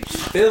was saying.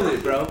 Fill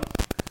it, bro.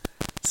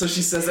 So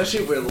she says that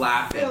shit. We're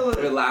laughing.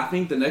 We're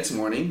laughing. The next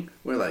morning,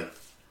 we're like,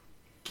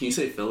 "Can you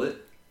say fill it?"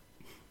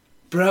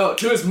 Bro,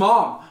 to his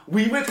mom.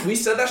 We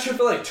said that shit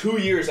for like 2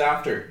 years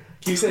after.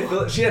 Can you say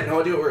fill it? She had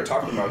no idea what we were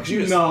talking about.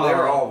 They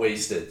were all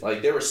wasted.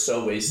 Like they were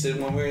so wasted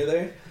when we were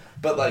there.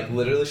 But like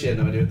literally, she had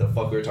no idea what the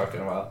fuck we were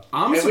talking about.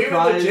 I'm and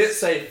surprised. we would legit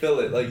say fill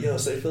it. Like, yo,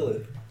 say fill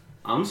it.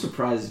 I'm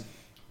surprised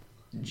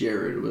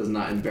Jared was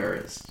not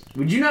embarrassed.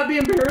 Would you not be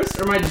embarrassed,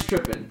 or am I just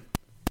tripping?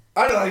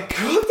 I'm like,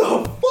 what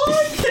the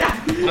fuck?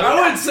 Yeah. I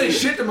wouldn't say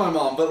shit to my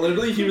mom, but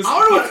literally he was. I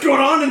don't know what's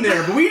going on in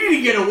there, but we need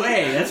to get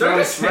away. That's They're what I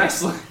was just saying.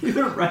 wrestling.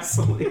 They're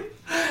wrestling.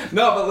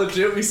 No, but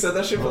legit, we said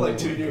that shit for like Oh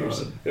 2 my years.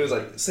 God. It was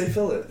like, say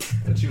fill it.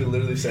 And she would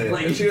literally say it.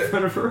 Like and she in would,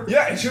 front of her.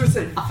 yeah, and she would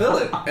say, fill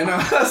it. And I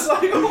was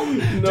like, oh,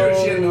 dude,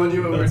 she had no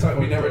idea what we were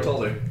talking. We never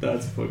told her.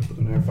 That's fucked up.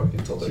 We never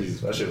fucking told her.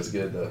 Jeez. That shit was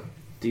good, though.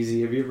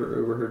 DZ, have you ever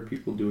overheard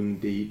people doing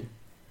the deed?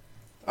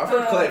 I've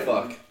heard Clay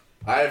fuck.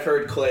 I've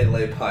heard Clay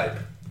lay pipe.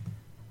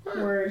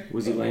 Word.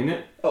 Was he laying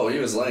it? Oh, he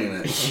was laying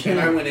it. And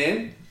I went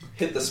in,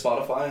 hit the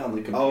Spotify on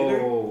the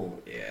computer. Oh,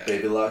 yeah.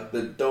 Baby locked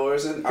the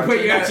doors and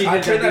Wait, you actually I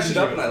did turned that, that shit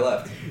didn't up you? and I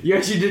left. You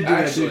actually did do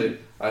Actually, that,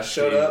 I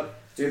showed up,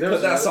 Dude, there put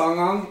was that song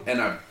on,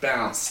 and I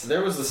bounced.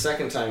 There was the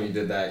second time you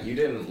did that. You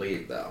didn't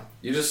leave though.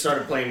 You just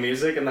started playing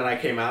music, and then I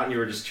came out, and you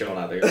were just chilling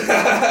out there.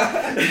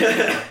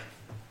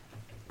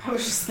 I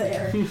was just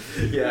there.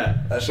 Yeah,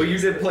 That but shit you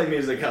was did good. play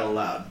music hella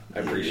loud. I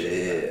appreciate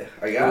it.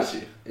 Yeah, I got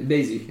you.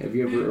 Daisy, have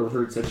you ever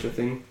overheard such a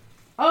thing?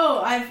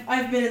 Oh,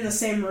 I've been in the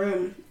same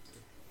room.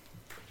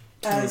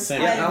 As,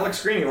 same- Yeah,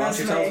 Alex Greeny, why don't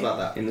you That's tell us my-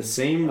 about that? In the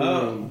same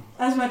room.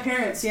 as my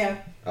parents, yeah.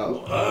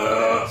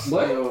 Oh,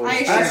 What?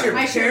 As your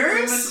I shared a room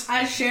parents? with,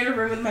 I shared a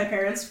room with my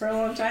parents for a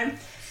long time,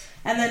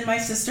 and then my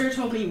sister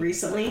told me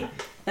recently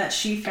that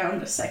she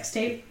found a sex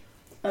tape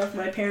of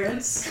my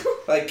parents.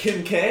 Like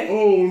Kim K?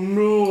 Oh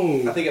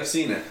no! I think I've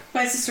seen it.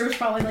 My sister was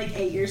probably like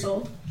 8 years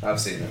old, I've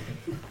seen it.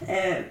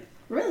 and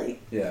really,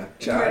 Yeah.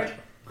 Chad.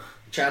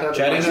 Chad had to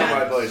Chad run is it.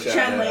 my boy Chad.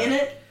 Chad yeah. laying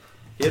it.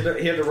 He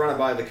had to run it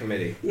by the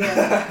committee.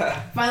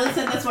 Yeah. Violet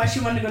said that's why she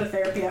wanted to go to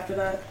therapy after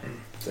that.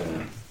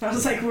 Damn. I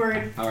was like,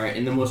 word. All right,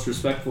 in the most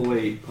respectful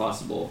way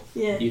possible.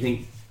 Yeah. Do you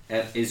think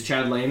is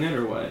Chad laying it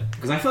or what?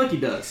 Because I feel like he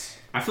does.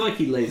 I feel like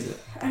he lays it.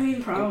 I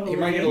mean, probably. He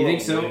might get a You little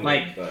think so? winded,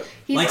 Like- but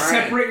He's like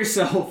Alright. separate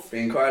yourself.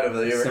 Being quiet over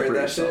there. You ever Separate heard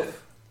that yourself. shit?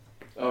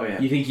 Oh yeah.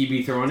 You think he'd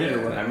be throwing it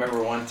or what? I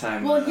remember one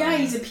time. Well, yeah,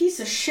 he's a piece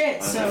of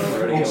shit. So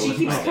and she with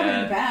keeps my coming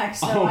dad. back.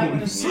 So Oh, I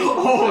would assume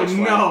oh That's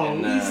why- no!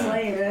 and, he's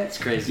laying it. It's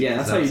crazy. Yeah,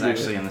 that's because how I you was do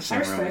actually it. in the same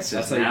I room with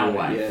respect his That's how now you do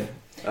wife.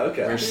 it.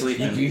 Okay. We're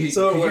sleeping.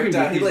 So it you worked can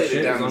out. do He laid it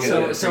shit down as good.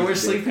 long as So we're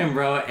crazy. sleeping,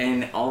 bro,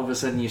 and all of a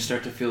sudden you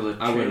start to feel the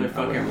I trailer wouldn't- I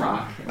fucking wouldn't.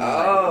 rock.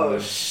 Oh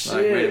Like,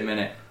 shit. wait a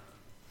minute.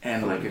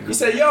 And like a You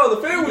say, yo,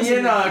 the fan was you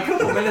in know, a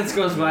couple minutes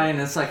goes by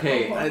and it's like,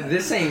 hey,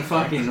 this ain't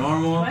fucking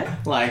normal. What?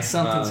 Like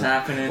something's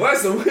happening.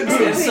 Why's the window?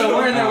 And so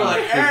we're in there, we're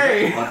like,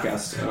 hey,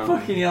 Podcast.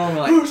 fucking yelling,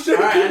 we're like,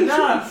 alright,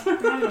 enough. I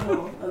have a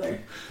whole other.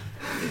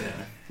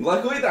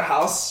 Luckily, the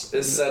house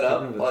is set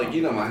up like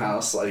you know my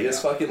house. Like it's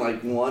fucking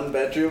like one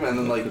bedroom and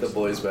then like the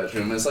boys'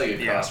 bedroom. It's like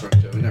a crossroad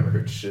show. We never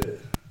heard shit.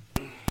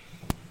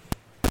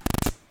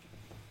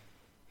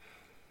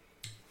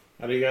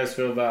 How do you guys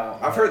feel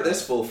about? I've heard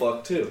this full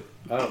fuck too.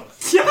 Oh.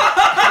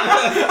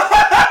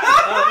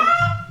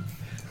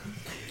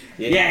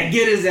 Yeah,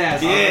 get his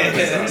ass.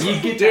 Yeah.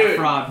 You get Dude. that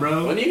fraud,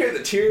 bro. When you hear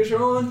the tears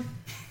rolling,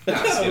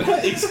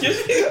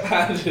 Excuse me.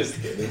 I'm just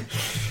kidding.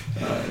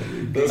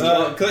 Those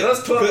Click-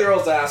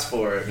 12-year-olds asked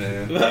for it,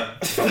 man.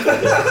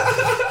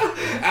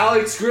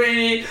 Alex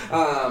Greeny.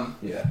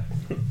 Yeah.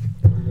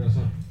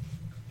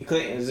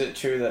 Clayton, is it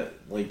true that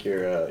like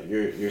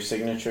your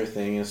signature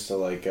thing is to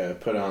like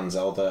put on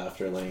Zelda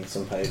after laying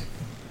some pipe?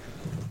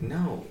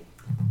 no.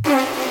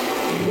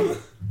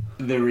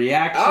 The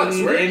reaction Alex,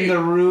 where in you- the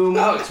room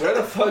Alex, where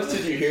the fuck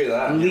did you hear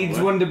that? leads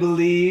one to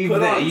believe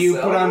Put that on you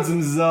Zelda? put on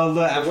some Zelda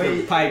The after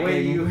way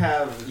piping. you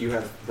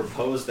have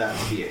proposed that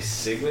to be a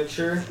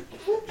signature,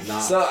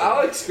 not. So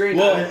Alex Greeny.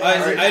 Well,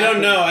 I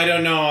don't know.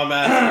 I'm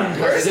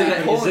asking. Where is Is it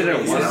that a- pulling is it a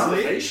these one-off?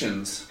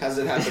 informations? Has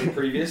it happened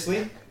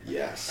previously?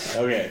 Yes.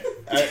 Okay.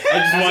 I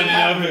just wanted to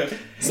know.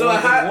 So More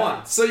I than had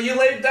once. So you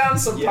laid down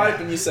some Yeah. pipe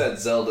and you said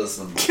Zelda's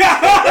some.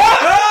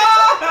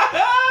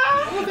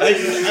 I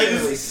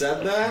really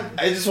said that.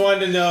 I just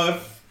wanted to know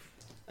if.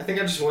 I think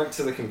I just went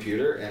to the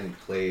computer and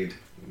played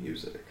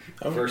music.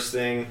 Okay. First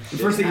thing. The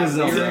first thing was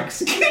didn't Zelda.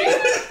 have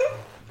lyrics.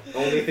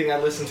 Only thing I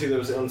listened to that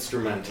was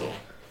instrumental.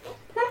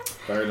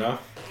 Fair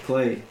enough.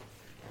 Clay,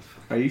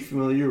 are you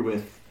familiar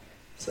with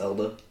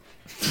Zelda.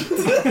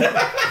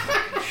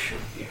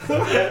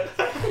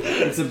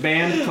 It's a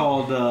band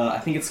called I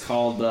think it's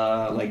called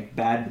like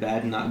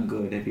Bad Not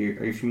Good.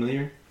 Are you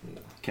familiar?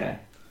 Okay,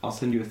 I'll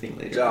send you a thing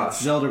later. Josh.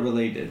 It's Zelda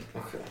related.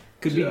 Okay.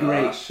 Could be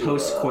great Joshua.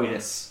 post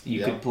coitus. You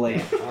Yeah. could play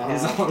it. Is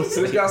all I'm Who's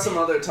saying. got some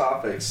other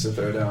topics to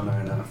throw down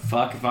right now?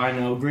 Fuck if I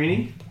know,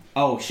 Greeny.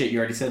 Oh shit, you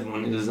already said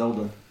one. It was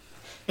Zelda.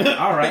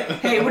 All right.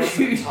 Hey, what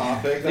do you?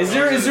 Topic. Is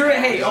there a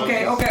hey?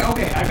 Okay.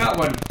 I got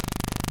one.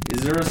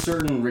 Is there a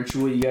certain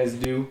ritual you guys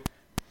do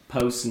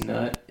post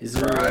nut? Is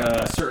there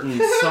a certain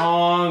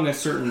song, a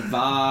certain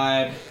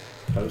vibe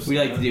we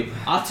like to do?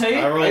 I'll tell you.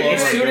 I roll over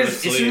As and soon go to as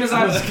sleep. soon as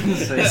I I was gonna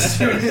say,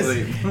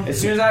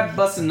 as soon as I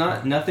bust a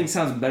nut, nothing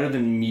sounds better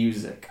than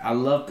music. I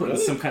love putting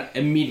some kind of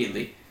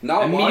immediately.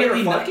 Not while you're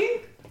Immediately not- fucking?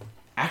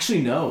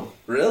 Actually, no.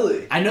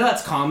 Really? I know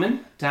that's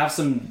common to have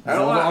some I don't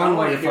Zelda want- I on don't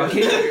while want you're to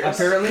hear the fucking. tears.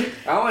 Apparently,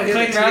 I don't want to hear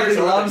Clayton the Radley tears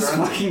or the loves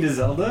grunting. fucking to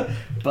Zelda,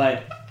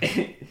 but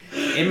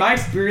in my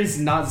experience,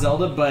 not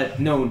Zelda. But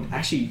no,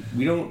 actually,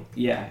 we don't.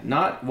 Yeah,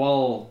 not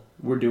while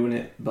we're doing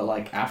it, but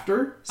like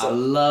after. So- I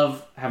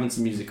love having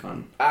some music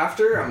on.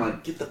 After, I'm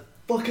like, get the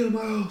fuck out of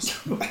my house.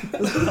 I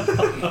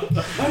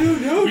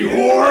don't know you.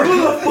 whore!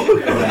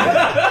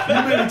 You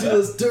made me do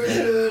this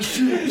dirty ass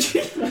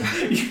shit.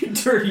 You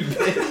dirty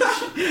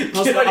bitch! I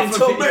was Get ready off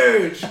until of me.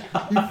 marriage.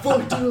 You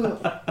fucked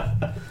up.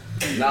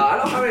 Nah, I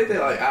don't have anything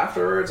like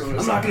afterwards. I'm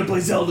I'm not gonna play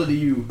Zelda to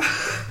you.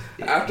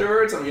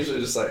 Afterwards, I'm usually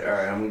just like,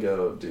 alright, I'm gonna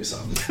go do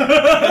something.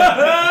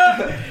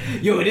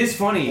 Yo, it is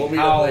funny We'll meet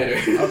how. up later.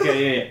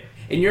 Okay, yeah.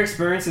 In your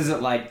experience, is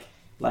it like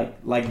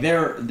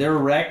they're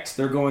wrecked,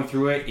 they're going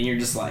through it, and you're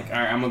just like, all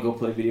right, I'm gonna go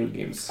play video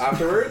games.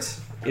 Afterwards?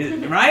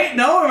 Right?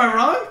 No, am I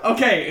wrong?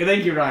 Okay,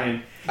 thank you,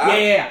 Ryan.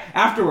 Yeah.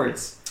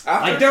 Afterwards,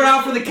 After like they're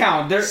out for the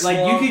count. They're like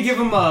you could give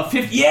them a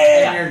 50.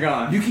 Yeah, And you're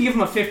gone. you can give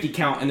them a 50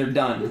 count and they're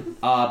done.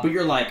 But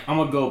you're like, I'm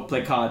gonna go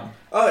play COD.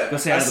 Oh yeah. Go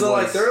say hi to the So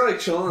like boys. they're like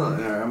chilling. Like,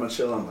 alright, I'm gonna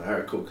chill. I'm like,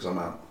 alright, cool, because I'm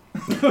out.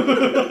 Like,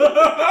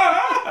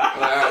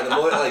 alright, the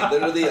boy, like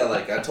literally,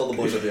 like I told the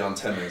boys I'd be on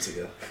 10 minutes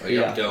ago. Like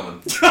Yeah. I'm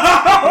going. They're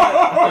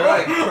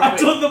like, I probably,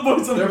 told the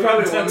boys I'm they're going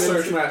probably 10 one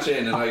minutes. search match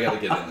in, and I gotta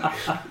get in there.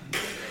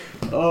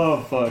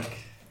 Oh fuck.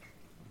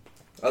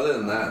 Other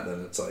than that,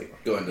 then it's like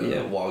going to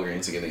Yeah.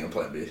 Walgreens and getting a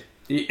Plan B.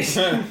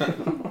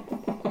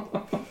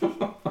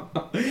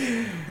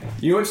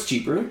 You know what's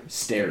cheaper?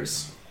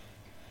 Stairs.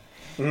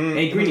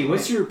 Hey Greenie,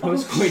 what's your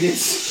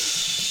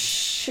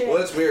post-coitus? Well,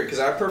 it's weird because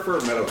I prefer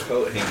metal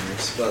coat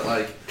hangers, but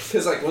like,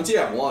 because like once you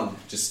have one,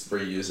 just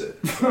reuse it.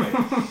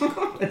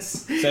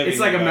 It's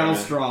like a metal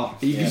straw.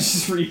 You can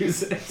just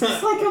reuse it. It's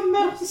like a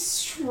metal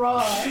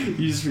straw. You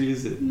just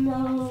reuse it.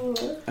 No.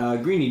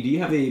 Greenie, do you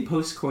have a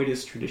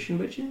post-coitus tradition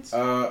by chance?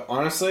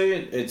 Honestly,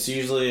 it's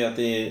usually at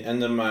the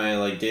end of my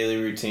like daily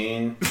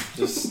routine.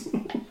 Just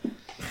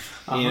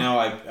you know,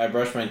 I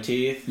brush my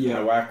teeth, Yeah.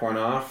 I whack one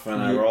off,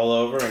 and I Yeah. roll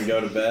over and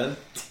go to bed.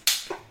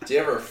 Do you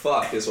ever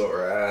fuck? Is what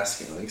we're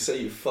asking. Like, say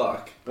you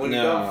fuck. When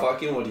you're No. done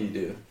fucking, what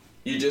do?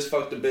 You just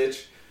fucked a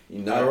bitch.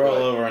 You know. I roll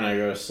over and I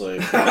go to sleep.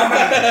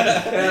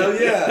 Hell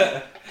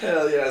yeah.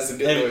 Hell yeah. It's a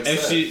good way to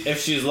say. If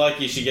she's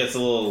lucky, she gets a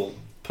little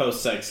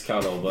post-sex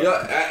cuddle. But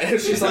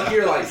If she's lucky,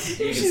 you're like, you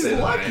can stay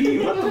lucky.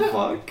 tonight. What the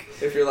fuck?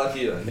 If you're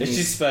lucky, then If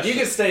she's special. you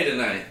can stay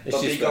tonight. If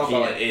But she's be gone by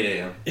special, like 8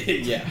 a.m.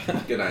 yeah.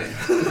 Good night.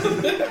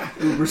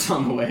 Uber's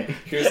on the way.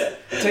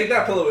 Take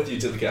that pillow with you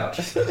to the couch.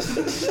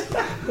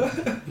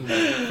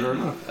 Fair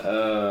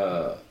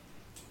enough.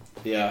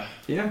 Yeah.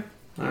 Yeah.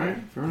 All right.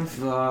 Fair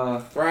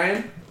enough.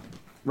 Ryan?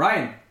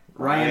 Ryan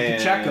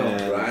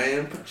Pacheco.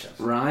 Ryan?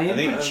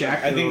 Ryan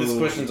Pacheco. I think this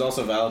question's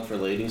also valid for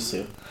ladies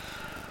too.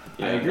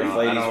 I agree. No,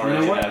 Ladies, I don't you know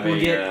really what? have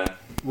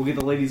We'll get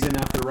the ladies in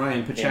after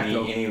Ryan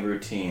Pacheco. any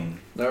routine.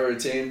 No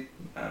routine?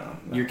 I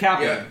don't know. You're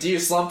capping. Yeah. Do you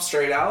slump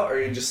straight out, or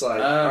are you just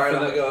like, alright, For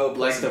I'm gonna go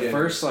play like some the games?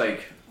 first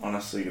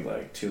honestly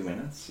 2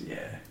 minutes. Yeah.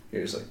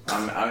 You're just like,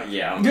 I'm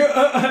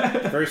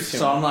First two.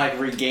 so I'm like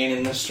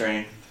regaining the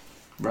strength,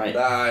 Right.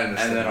 I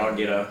understand. and then I'll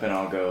get up and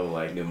I'll go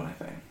do my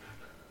thing.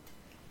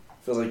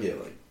 Feels like you have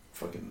like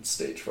fucking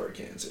stage 4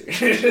 cancer. No,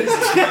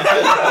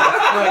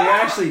 you're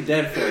actually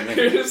dead for a You're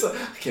minute. just like,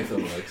 I can't feel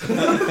my legs.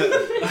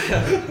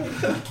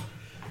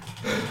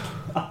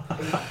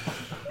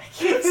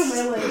 Feel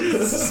my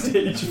legs.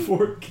 Stage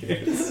 4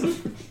 cancer.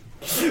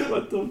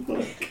 What the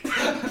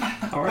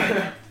fuck? All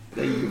right.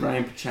 Thank you,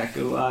 Ryan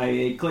Pacheco.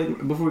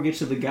 Clayton, before we get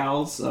to the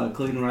gals,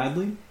 Clayton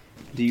Radley,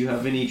 do you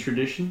have any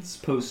traditions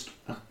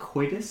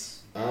post-coitus?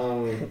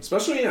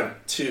 Especially when you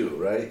have 2,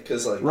 right?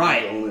 Because like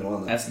Right. you're the only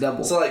one. That's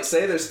double. So like,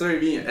 say there's 3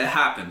 of you. It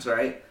happens,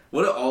 right?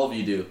 What do all of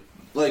you do?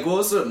 Like, what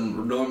was the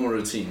normal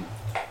routine?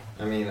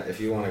 I mean, if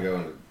you want to go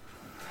into,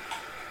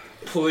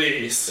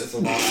 Please. it's a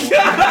lot more. It's a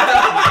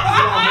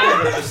lot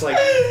more than just like.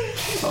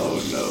 Oh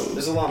no.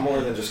 There's a lot more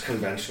than just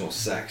conventional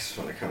sex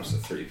when it comes to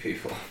 3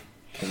 people.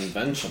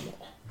 Conventional.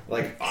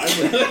 Like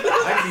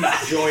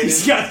I'd be joining.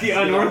 He's got the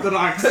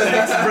unorthodox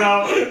sex,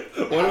 bro.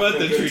 What about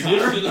the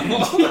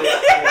traditional?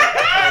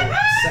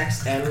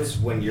 Sex ends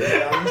when you're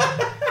done.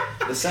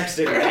 The sex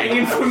didn't They're end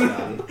when hanging I from was the-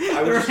 done.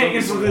 I they're would just go hanging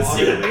get some from the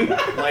water, ceiling.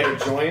 light a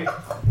joint,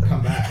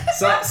 come back.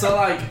 So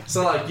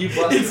like you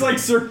bust. It's like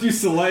Cirque du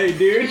Soleil,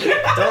 dude.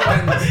 don't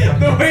mind this.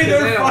 The way They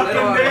they're don't fucking,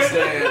 dude.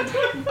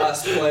 understand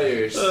us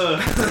players.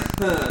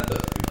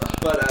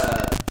 But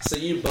so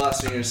you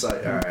bust and you're just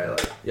like, all right,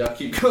 like y'all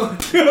keep going. I'm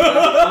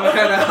gonna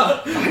head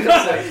out.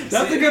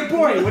 That's a good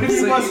point. What if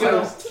you bust So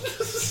out?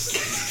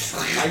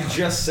 I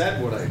just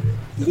said what I did.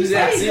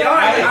 Yeah, see,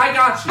 I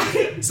got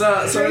you.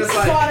 So Drink it's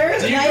like, water,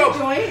 do you light go? a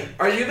joint.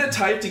 Are you the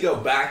type to go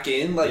back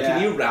in? Like, Yeah.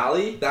 can you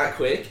rally that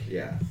quick?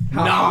 Yeah.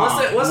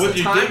 What's With the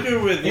your time? dick or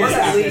with What's your at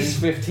At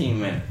least- least 15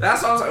 minutes.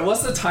 That's what I was like.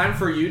 What's the time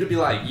for you to be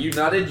like, you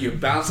nutted, you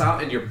bounce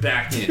out, and you're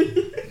back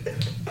in?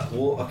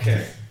 Well,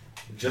 okay.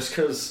 Just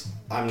because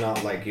I'm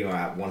not like,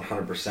 at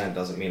 100%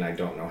 doesn't mean I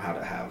don't know how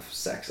to have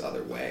sex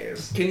other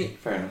ways. Can you?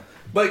 Fair enough.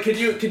 But could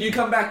you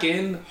come back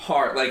in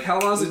hard? Like, how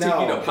long does it take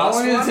you to How bust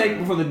long did it one? take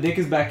before the dick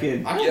is back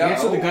in? I don't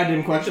Answer know. the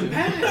goddamn question.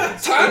 Time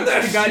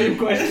that The goddamn shit.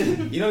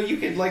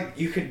 question.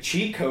 You could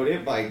cheat code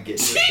it by getting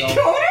yourself.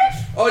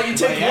 Oh, you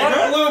take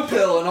one blue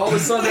pill and all of a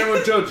sudden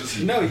everyone judges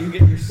you. No, you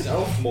get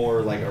yourself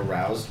more like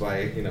aroused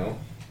by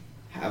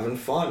having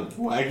fun,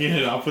 Whacking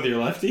it off with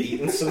your lefty.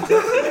 eating some.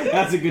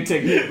 That's a good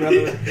technique,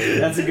 brother.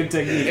 That's a good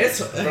technique.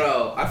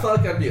 Bro, I feel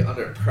like I'd be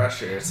under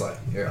pressure. It's like,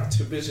 yeah,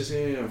 2 bitches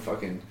here, I'm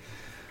fucking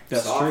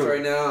That's soft true.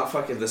 right now.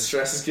 Fucking the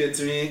stress is getting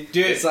to me.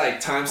 Dude, it's like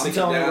time I'm sinking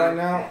telling you down. right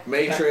now,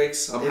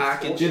 Matrix, I'm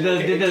hacking.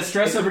 Did the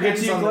stress ever get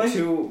to you, on the Clay?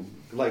 two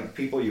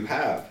people you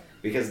have,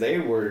 because they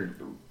were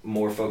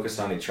more focused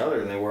on each other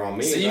than they were on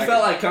me. So And you I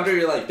felt could- like Hunter,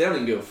 you're like, they don't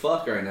even give a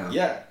fuck right now.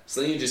 yeah.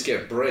 So then you just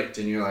get bricked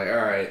and you're like,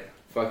 alright,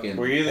 fucking.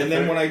 Were you the And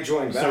then when I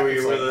joined back, so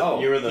it's you were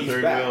like, you were the he's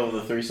third back. wheel of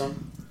the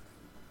threesome?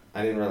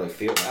 I didn't really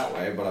feel that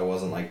way, but I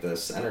wasn't like the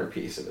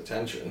centerpiece of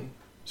attention.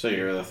 So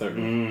you were the third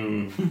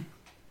one.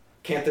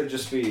 Can't there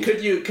just be?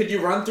 Could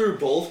you run through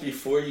both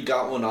before you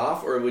got one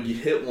off, or would you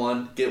hit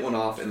one, get one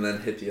off, and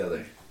then hit the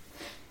other?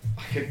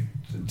 I could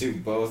do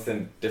both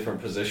in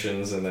different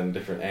positions and then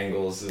different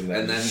angles and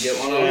then Get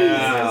one off?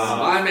 Yeah.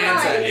 My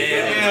man's an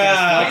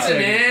Yeah. He's an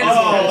man.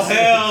 Oh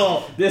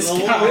hell! This The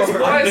guy- Lord. This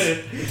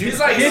boy's- he's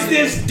like, Get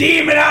this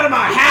demon out of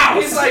my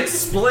house! He's like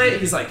split.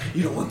 He's like,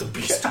 you don't want the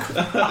beast to come.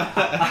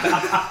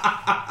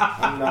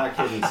 I'm not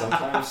kidding.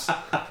 Sometimes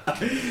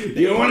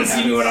You don't want to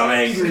see me when I'm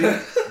angry.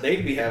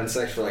 they'd be having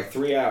sex for like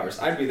 3 hours.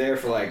 I'd be there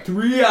for like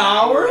 3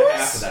 hour and a half of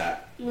hours?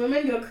 that.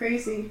 Women go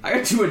crazy. I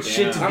got too much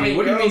shit to do. I mean,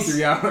 what do you mean girls-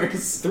 3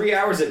 hours? 3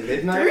 hours at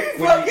midnight. 3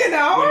 when fucking When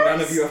hours?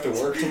 none of you have to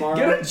work tomorrow.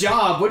 Get a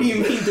job. What do you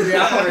mean 3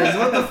 hours?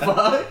 What the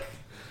fuck?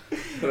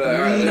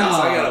 Alright, No.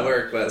 I gotta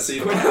work, but see.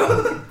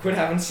 Quit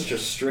having such a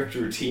strict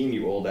routine,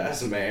 you old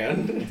ass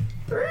man.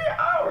 3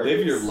 hours.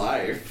 Live your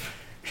life.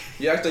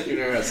 You act like you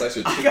never had sex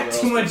with 2 I got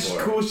girls too much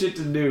before. cool shit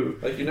to do.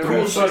 Like you never Cool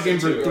had sex fucking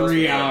with for 2 girls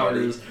 3 before,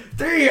 hours. buddy.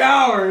 3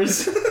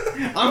 hours?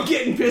 I'm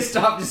getting pissed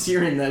off just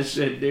hearing that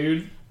shit,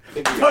 dude.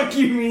 Fuck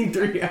you mean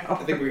 3 hours?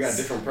 I think we got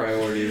different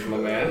priorities, my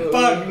man.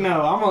 Fuck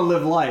no, I'm gonna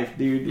live life,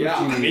 dude. What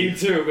Yeah, you mean? me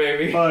too,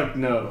 baby. Fuck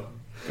no.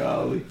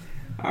 Golly.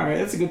 Alright,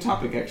 that's a good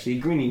topic actually.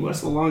 Greenie,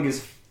 what's the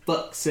longest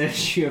fuck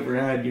sesh you ever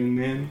had, young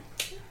man?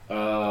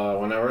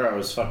 Whenever I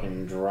was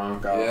fucking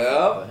drunk off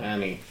Yep. the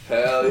Henny.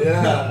 Hell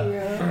yeah.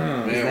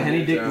 Yeah. Is Man, the Henny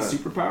dick the drunk.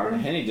 superpower?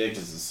 Henny dick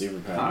is a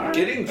superpower. Alright.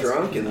 Getting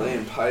drunk and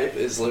laying pipe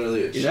is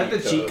literally a cheat Is that the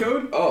cheat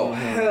code? Oh,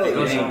 hell It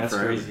goes yeah. on That's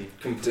forever. crazy.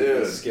 Completely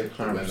Dude. skipped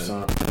the women.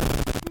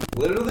 100%.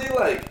 Literally,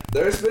 like,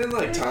 there's been,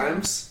 like,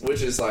 times,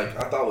 which is, like,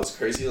 I thought was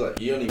crazy, like,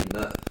 you don't even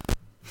nut.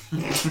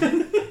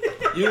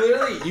 You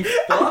literally, you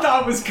I fuck.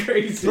 thought it was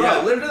crazy.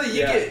 Bro, literally,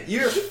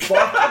 you're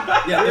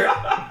fucking. Yeah, You're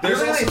there's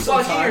really also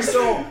some fucking, times.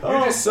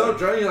 you're just so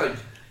drunk, you're like,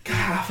 God,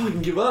 I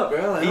fucking give up,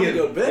 bro. Like, I'm gonna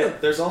go to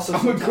bed. There's also I'm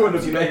some gonna go to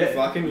times, you're bed.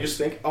 fucking, you just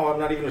think, oh, I'm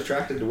not even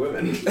attracted to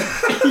women.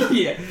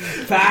 Yeah.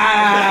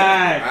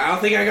 Fact. I don't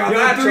think I got Yo,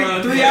 that three,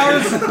 drunk. 3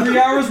 hours. 3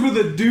 hours with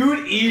a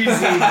dude, easy,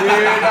 dude.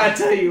 I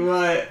tell you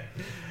what.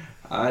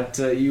 I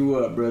tell you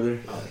what, brother.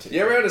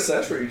 You ever had a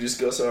sesh where you just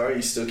go so hard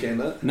you still can't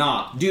nut?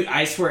 Nah, dude.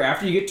 I swear,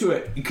 after you get to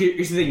it,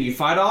 here's the thing: you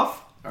fight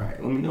off. All right,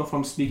 let me know if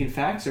I'm speaking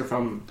facts or if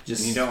I'm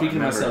just And you don't speaking to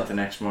remember it myself. the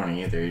next morning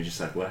either. You're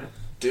just like, what?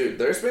 Dude,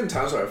 there's been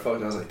times where I fucked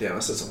and I was like, damn, I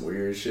said some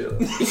weird shit.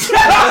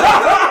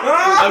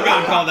 I've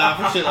gotten called out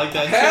for shit like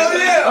that. Hell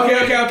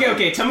yeah!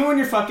 Okay. Tell me when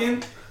you're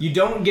fucking. You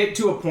don't get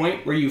to a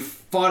point where you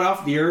fought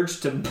off the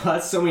urge to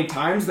bust so many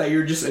times that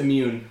you're just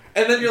immune.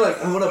 And then you're like,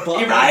 I'm gonna bust.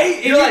 You're right?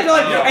 And You're like, you're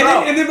yo, and,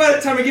 bro. then by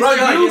the time it gets Bro, to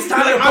you're like, you, it's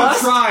time you're to like, I'm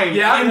bust? trying.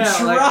 Yeah, I'm yeah,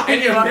 trying. like,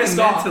 and you're Fucking pissed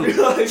off. mentally.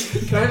 You're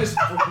like, can I just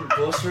fucking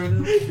bust right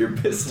now? You're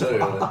pissed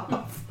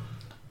off.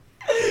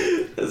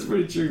 That's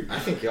pretty true. I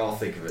think y'all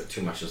think of it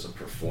too much as a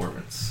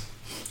performance.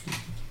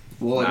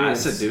 Well, Nah, it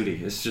it's is. a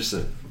duty. It's just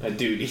a. A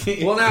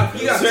duty. Well, now,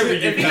 if you got two,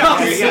 Serving if you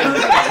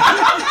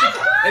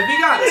you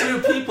got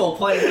two people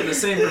playing for the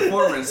same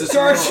performance, it's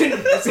Sergeant.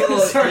 a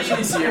little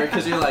easier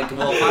because you're like,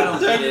 well, if I don't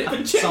get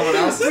it, someone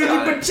else is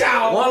got it.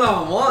 Pachow.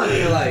 One-on-one,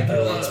 you're like,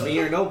 well, it's me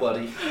or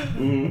nobody.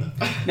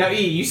 Now,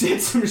 E, you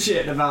said some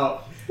shit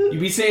about you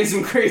be saying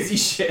some crazy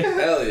shit.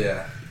 Hell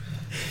yeah.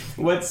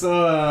 What's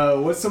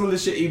some of the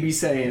shit you be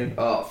saying?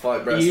 Oh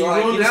fuck, bro. You So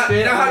like, willing to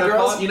spit on that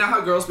pod? you know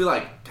how girls be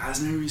like,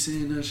 guys never be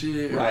saying that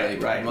shit. Or,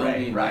 like,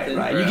 moaning, nothing, Right.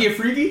 bro. You get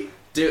freaky?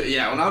 Dude,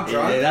 yeah, when I'm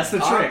drunk, Yeah, that's the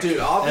I'll- trick. Dude,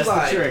 I'll That's be the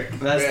like, trick.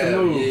 That's the yeah,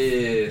 move.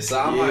 Yeah, so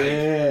I'm like,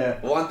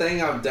 Yeah. one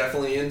thing I'm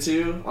definitely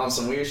into on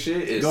some weird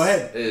shit is Go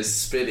ahead. is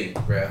spitting,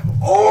 bro.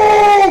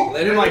 Oh!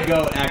 You're Literally. my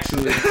goat,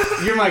 actually.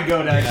 You're my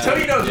goat, Tell me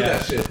actually. you don't do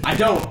that shit. I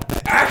don't.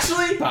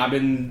 Actually, I've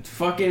been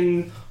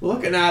fucking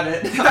looking at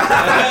it. bro.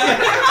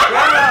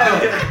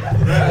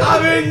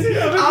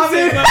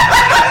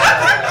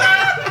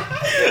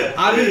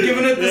 I've been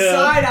giving it the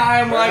side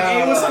eye. I'm like,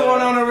 hey, what's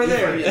going on over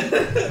there?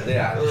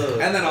 Yeah,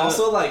 and then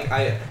also like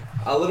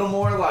a little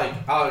more like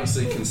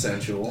obviously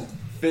consensual,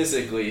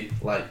 physically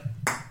like.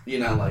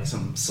 Like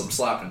some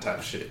slapping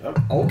type shit.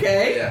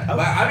 Okay. Yeah, but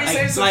I be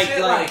saying some shit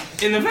like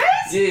in the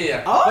face. Yeah.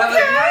 Okay. But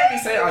like, you know what you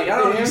say? Like, I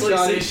don't Damn, usually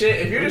Johnny. say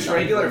shit. If you're just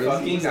regular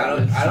fucking, I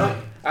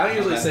don't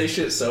usually Okay. say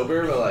shit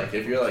sober. But like,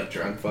 if you're like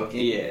drunk fucking,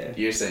 Yeah.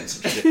 you're saying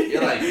some shit.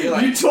 You're like,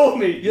 You told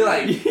me. you're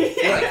like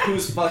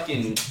who's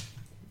fucking.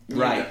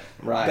 Right.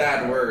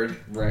 Bad word.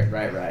 Right.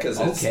 Because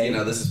Okay.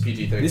 this is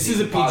PG-13. This is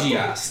a PG.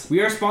 podcast.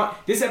 We are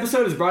This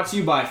episode is brought to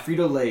you by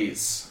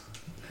Frito-Lays.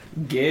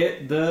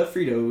 Get the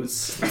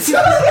Fritos.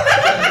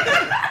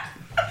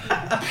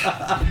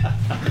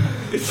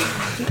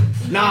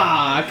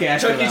 Nah, okay.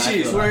 Chuck E.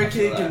 Cheese, where a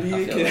kid can be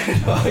a kid.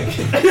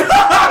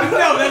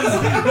 No,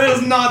 that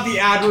is not the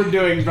ad we're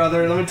doing,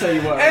 brother. Let me tell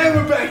you what. And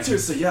we're back to it.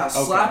 So yeah,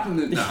 slapping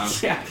the. No,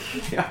 Yeah.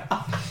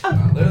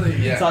 literally,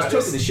 yeah. So I was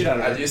choking the shit out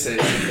of I it. do say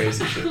some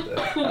crazy shit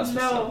though. Oh,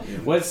 no.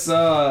 What's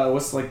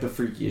like the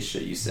freakiest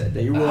shit you said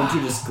that you're willing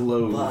to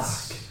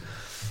disclose?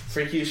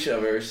 Freakiest shit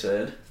I've ever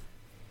said.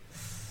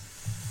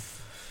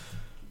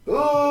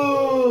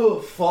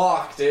 Ooh,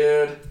 fuck,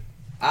 dude.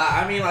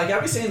 I mean, like,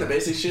 I'll be saying the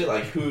basic shit,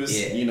 like, who's,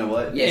 Yeah. you know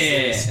what? Yeah,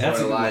 This is, that's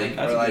a or good like, one.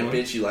 That's or a like, good one.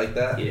 bitch, you like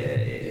that?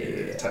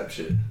 Yeah. Type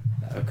shit.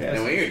 Okay.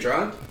 And when you're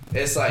drunk,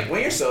 it's like,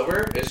 when you're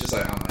sober, it's just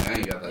like, oh my, I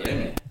ain't got that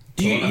in me.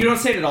 Do you don't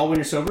say it at all when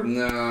you're sober?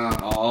 No.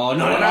 Oh, When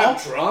not at all.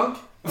 I'm drunk,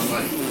 I'm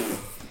like,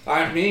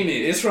 I mean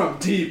it. It's from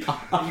deep.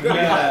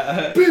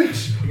 Yeah.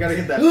 Bitch. You gotta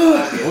get that.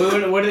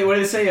 What do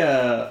they say?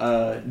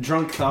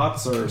 Drunk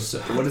thoughts or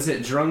what is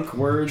it? Drunk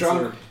words?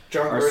 Drunk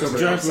Or words, sober-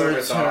 Drunk sober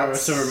words,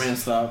 thoughts. sober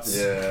man's thoughts.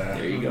 Yeah.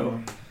 There you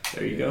go.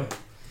 There you go.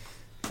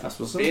 That's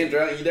what's up. Being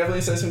drunk, you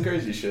definitely say some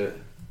crazy shit.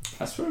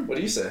 That's right. What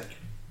do you say?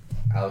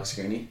 Alex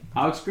Greeny?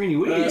 Alex Greeny,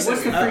 what's the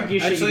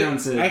freakiest shit you done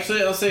said?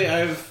 Actually, I'll say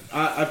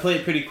I play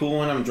it pretty cool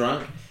when I'm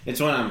drunk. It's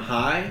when I'm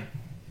high.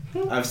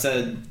 I've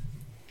said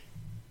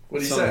What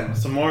do you say?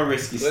 some more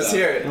risky stuff. Let's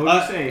hear it. What do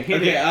you say?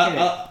 Hit Okay, it.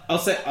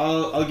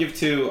 I'll give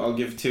two. I'll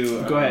give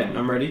two. Go ahead.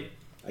 I'm ready.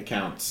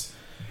 Accounts.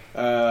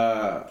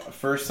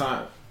 First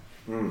time,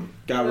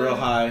 got real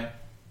high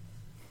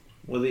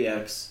with the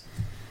ex.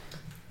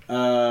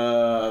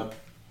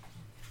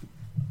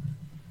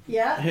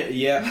 Yeah.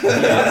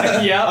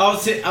 Yeah. I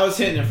was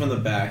hitting it from the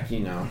back, you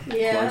know.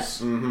 Yeah.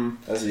 Mm-hmm.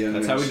 As a young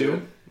That's man how we do should.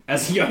 it.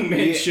 As a young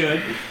man Yeah.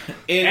 should.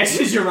 And X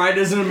is your right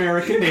as an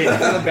American. Name on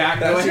the back.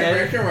 Go That's your ahead.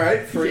 American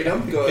right.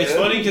 Freedom. Go it's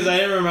ahead. funny because I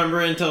didn't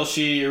remember until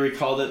she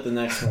recalled it the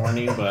next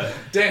morning, but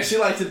Damn, she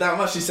liked it that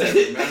much. She said,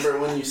 "Remember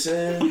when you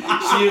said?" she was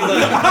like,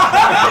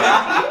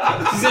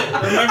 she said,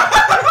 "Remember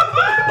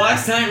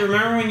last night?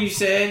 Remember when you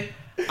said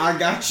I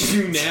got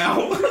you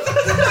now?"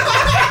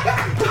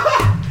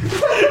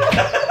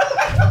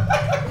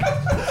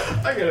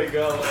 I gotta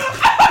go.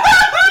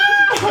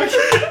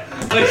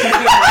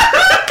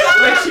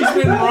 Like she's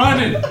been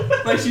running.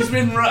 Like she's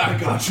been running. I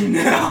got you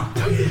now.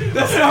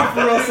 That's not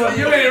for real. Son.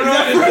 You ain't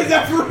running. Is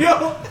that for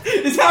real?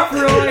 Is that for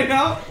real right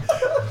now?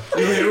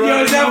 You ain't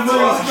Yo, is that for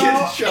real?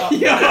 Get shot. Yo,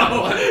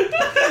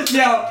 is I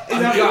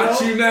that got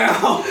for real? you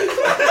now.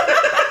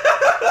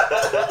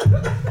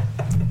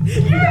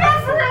 You're not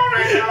for real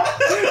right now.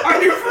 Are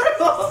you for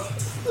real?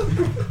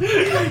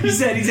 He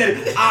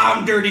said,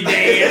 I'm Dirty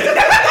Dan.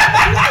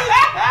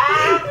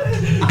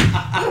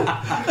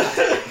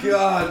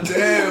 God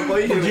damn,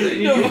 what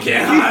You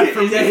can't hide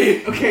from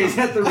me. Okay, is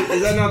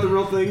that not the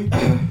real thing?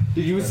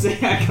 Did you say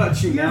I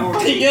got you now?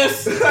 Or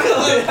Yes.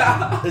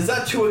 Is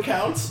that 2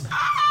 accounts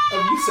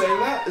of you saying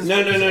that?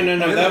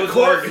 No. That was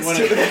court, one.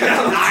 it's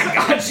I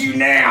got you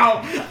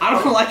now. I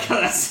don't like how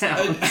that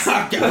sounds.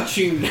 I got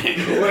you now.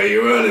 Where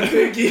you running,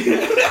 Pinky?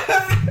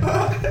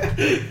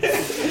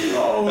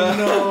 Oh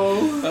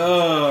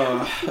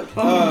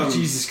Oh,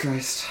 Jesus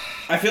Christ.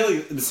 I feel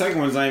like the second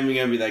one's not even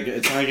gonna be that good.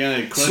 It's not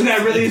gonna click. So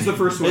that really is the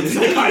first one. It's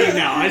I got you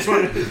now. I just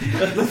want to.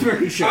 Let's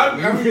very sure.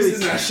 I'm using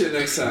that shit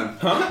next time.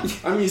 Huh?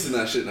 I'm using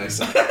that shit next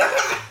time.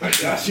 I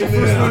got you The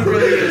first one now.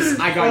 really is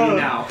I got you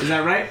now. Is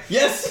that right?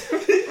 Yes.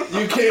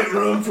 You can't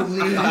run from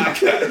me. You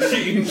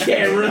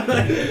can't run.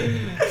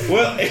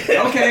 Well,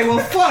 Okay, well,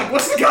 fuck.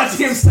 What's the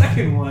goddamn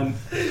second one?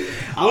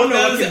 I don't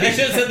know. I should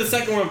have said the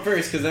second one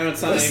first because then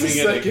it's not What's the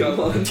even gonna second go.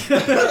 one?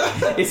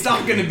 It's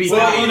not gonna be Well,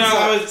 that. you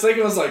know, The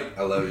second one's like,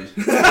 I love you.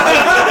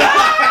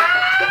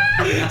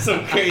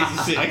 Some crazy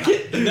shit. I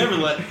can't never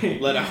let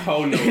a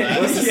hoe know that.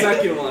 What's the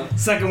second one?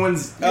 Second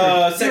one's. You're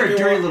a second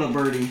dirty one- little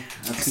birdie.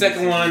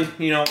 Second one,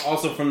 you know,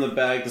 also from the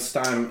bag this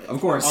time.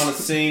 Of course. On a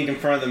sink in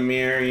front of the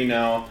mirror, you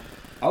know.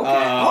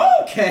 Okay.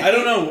 Okay. I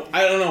don't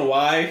know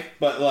why,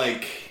 but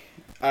like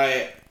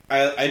I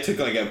took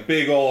like a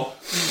big ol'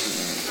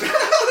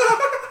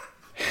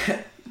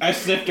 I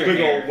sniffed her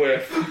hair.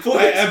 whiff.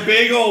 A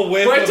big ol'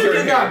 whiff Wait of till her you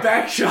hair. got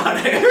back shot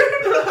at.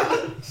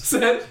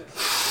 Said,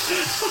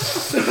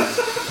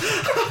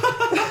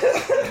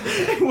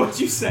 What'd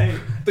you say?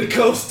 the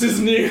coast is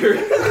near.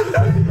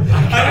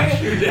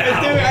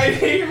 I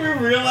didn't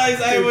even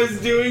realize I was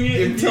doing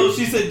it until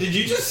she said, "Did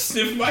you just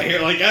sniff my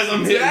hair?" Like as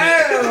I'm hitting it.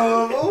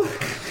 Damn.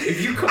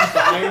 If you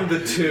combine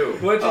the two,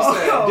 What'd you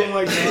say? Oh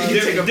my god.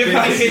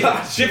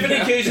 Different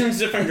occasions,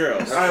 different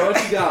girls. Alright,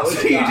 what you got? What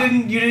So you got?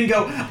 you didn't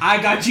go. I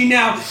got you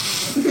now.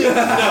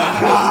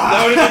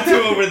 That would have been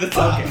too over the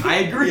top. Okay, I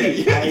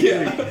agree. I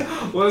agree.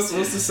 What's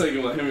the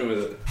second one? Hit me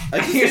with it.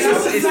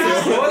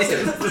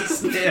 It's the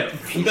snip.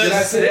 Did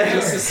I say it?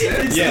 It's the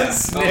snip?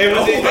 Yes. It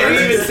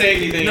didn't even say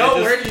anything. No, It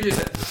just- where did you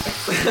say?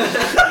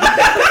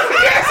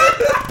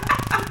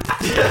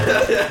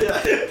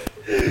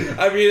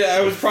 I mean,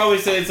 I was probably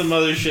saying some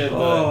other shit,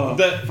 but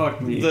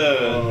Fuck me.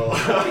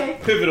 the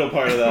pivotal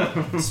part of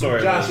that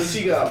story. Josh, was-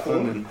 what you got for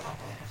me?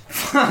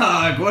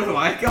 Fuck, what do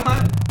I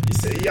got? You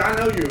said, yeah, I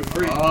know you're a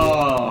freak.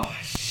 Oh,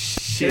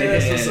 Yeah,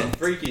 that's shit. some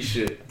freaky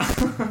shit.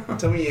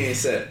 Tell me you ain't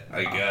said,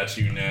 I got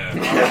you now.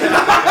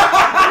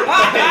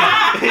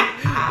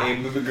 Hey,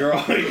 baby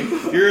girl,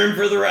 you're in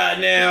for the ride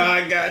now.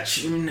 I got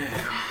you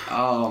now.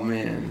 Oh,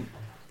 man.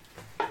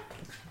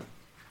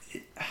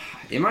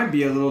 It might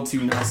be a little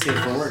too not safe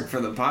for work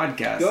for the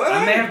podcast. Go ahead.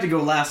 I may have to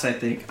go last, I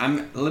think. Let me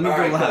All go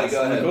right, last.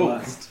 go Let me ahead. go Go.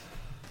 last.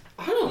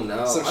 I don't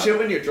know. Some shit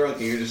when you're drunk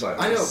and you're just like,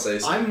 I know. say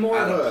some I'm more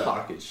out of of a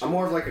pocket shit. I'm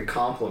more of like a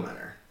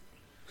complimenter.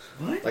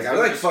 What? Like You're I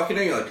like like fucking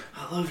and you're like,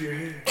 I love your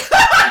hair.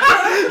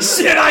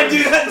 Shit, I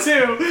do that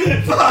too.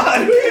 Fuck.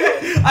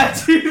 I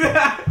do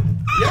that.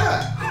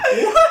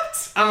 yeah. What?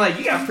 I'm like,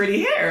 you got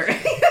pretty hair.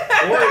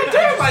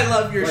 I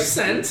love your Like,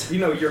 scent. You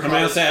know, you're I'm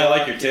gonna say I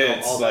like your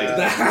tits. all Like,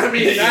 that. I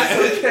mean,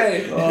 that's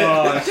okay.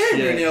 Oh, Damn,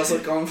 your shit. nails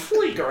look on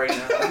fleek right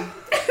now.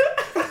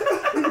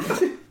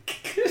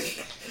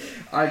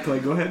 Alright, Clay,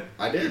 go ahead.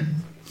 I did.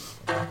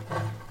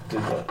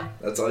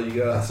 That's all you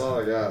got. That's all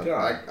I got.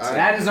 God.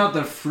 That is not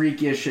the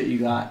freakiest shit you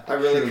got. I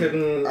really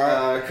couldn't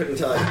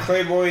tell you.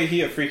 Playboy,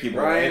 he a freaky boy.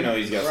 I know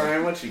he's got some.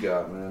 Ryan, what you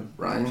got, man?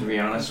 To Ryan? be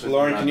honest with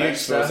Lauren, my can you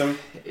best expose stuff him?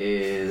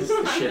 is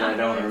shit I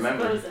don't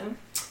remember.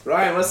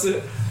 Ryan, what's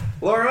the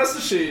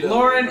shit you don't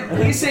Lauren,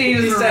 remember? he said he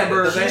doesn't said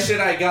remember. the best shit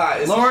I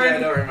got is Lauren, the shit I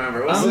don't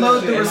remember. What's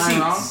Unload the shit?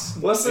 receipts.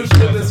 What's the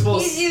shit that's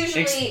supposed He's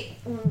usually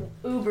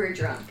uber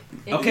drunk.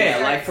 Okay, Yeah,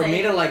 like for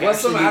me to like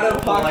What's some actually be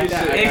out-of-pocket vocal like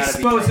that, shit? I gotta be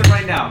Expose drunk. him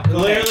right now.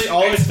 Literally,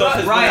 all his stuff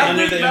is Ryan,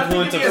 under the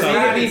nothing influence of to be For me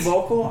something. to be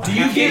vocal, Do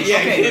you give Yeah,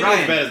 okay, he hit as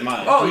Ryan? bad as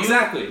mine. Oh,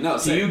 exactly. No, Do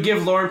say you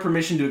give Lauren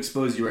permission to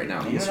expose you right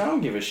now? I don't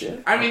give a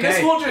shit. I mean, this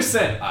Okay. fool just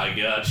said, "I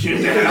got you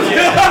now."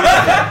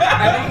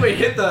 I think we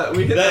hit the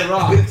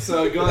rock.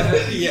 So go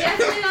ahead.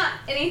 Definitely not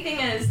anything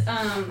as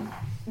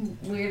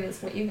weird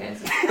as what you guys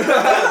are.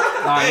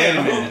 Alright, wait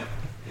a minute.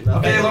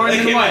 Okay, Lauren, I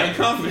then came out what? in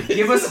confidence.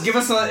 Give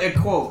us a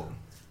quote.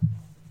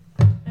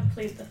 I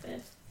plead the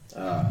fifth.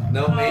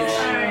 No man.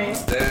 sorry.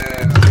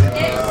 Damn.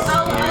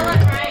 I'll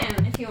let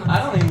Ryan if you want. I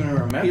don't even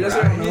remember. He doesn't-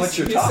 I don't know he's- what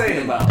you're he's talking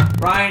saying-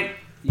 about. Ryan,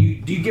 do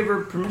you give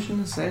her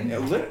permission to say?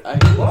 Lauren. I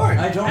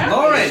don't.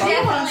 Lauren. You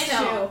definitely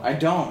don't. I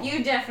don't.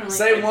 You definitely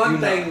Say don't. one You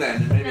thing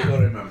then, maybe No. he'll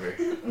remember.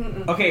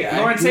 Mm-mm. Okay, I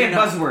Lauren, do say a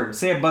not- buzzword.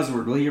 Say a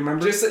buzzword. Will you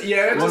remember? Just say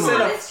You're the.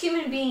 an honest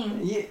human being.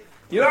 Yeah,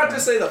 You don't have to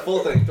say the full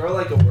thing. Throw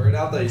like a word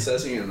out that he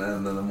says here, and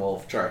then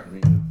we'll try it.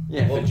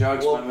 yeah. If Well, it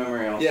jogs well, my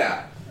memory, I'll.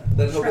 Yeah.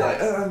 Then he'll be like,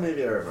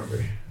 maybe I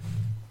remember.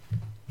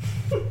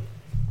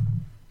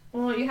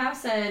 Well, you have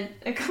said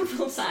a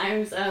couple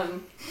times. I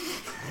don't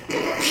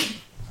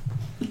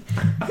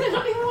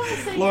even want to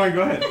say. Lauren,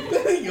 go ahead.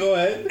 Go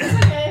ahead.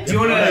 It's okay. Do you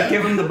want to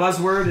give him the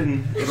buzzword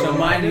and? So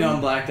mind you,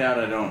 I'm blacked out.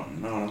 I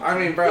don't know. I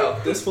mean, bro,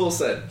 this fool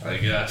said, I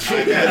got you.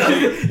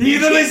 He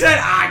literally said,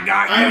 "I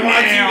got you I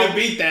want now." you to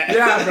beat that.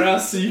 Yeah, bro,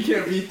 so you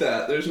can't beat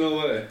that. There's no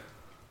way.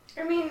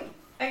 I mean,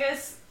 I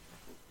guess,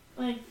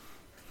 like,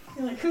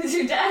 you're like, who's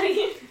your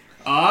daddy?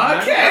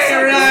 Okay, That's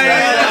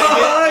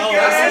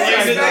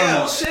lays it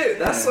down. shit.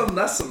 That's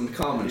some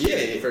common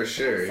shit Yeah. for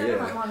sure. Said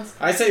I'm Yeah. honest.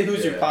 I say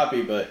who's your Yeah.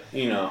 poppy, but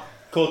you know,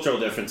 cultural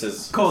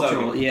differences.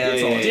 Cultural, yeah,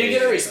 that's all. Did you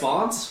get a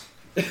response?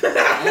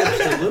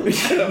 Absolutely. I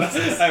haven't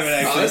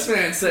Oh, actually. this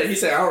man said he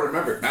said I don't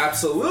remember.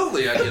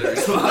 Absolutely, I get a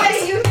response.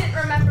 Yeah, you didn't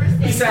remember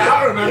saying He said that.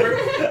 I don't remember.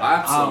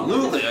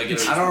 Absolutely, I get a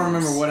response. I don't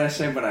remember what I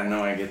say, but I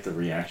know I get the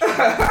reaction.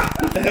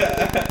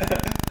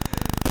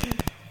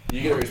 You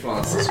get a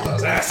response. That's what I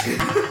was asking.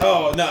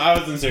 Oh no, I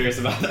wasn't serious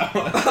about that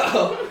one.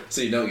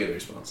 So you don't get a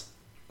response.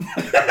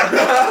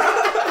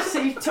 So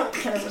you don't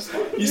care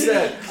respond. You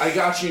said I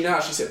got you now.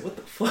 She said, "What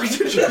the fuck did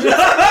you?" She said,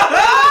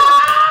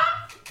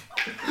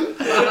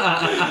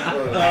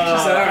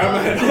 I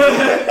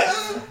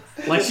remember.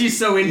 Like she's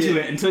so into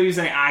it until you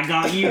say, "I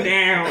got you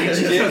now." And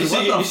she Yeah, goes,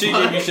 "What the she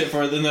fuck?" gave me shit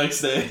for it the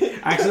next day.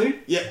 Actually,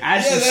 Yeah,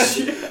 As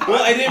yeah, she-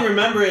 well, I didn't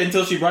remember it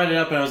until she brought it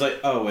up, and I was like,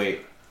 "Oh wait,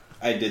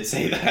 I did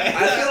say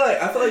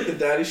that." I feel like the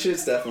daddy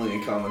shit's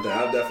definitely a common thing.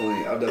 I've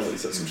definitely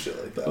said some shit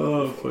like that.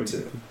 Oh, before, fuck.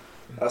 too.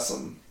 That's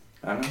some.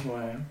 I know who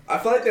I am. I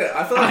feel like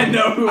I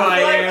know who I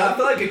am. I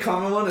feel like a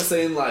common one is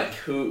saying like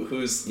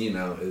who's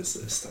is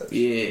this type. Of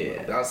shit.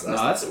 Yeah, That's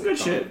that's some good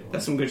common shit. one.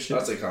 That's some good shit.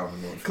 That's a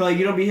common one. Clay,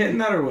 you don't be hitting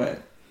that or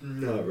what?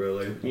 Not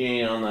really. You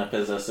ain't on that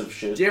possessive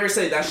shit. Do you ever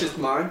say that shit's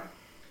mine,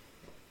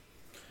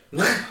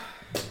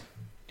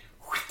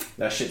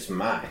 That shit's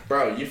mine.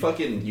 bro? You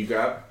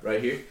grab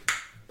right here,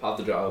 pop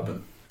the jaw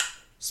open,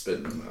 spit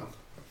in the mouth.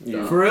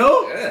 Yeah. For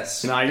real?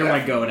 Yes. Nah, you're Yeah.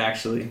 my goat.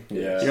 Actually,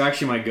 Yeah. you're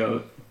actually my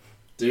goat.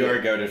 You are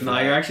goated for Nah,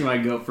 that. you're actually my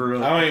goat for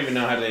real. I don't even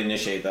know how to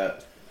initiate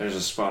that. There's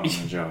a spot on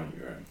the jaw.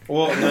 You're right.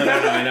 Well, no,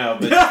 I know,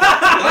 but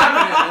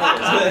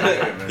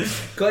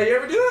Clay, you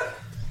ever do that?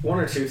 1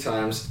 or 2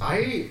 times.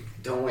 I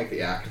don't like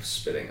the act of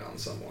spitting on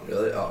someone.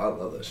 Really? Oh, I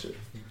love that shit.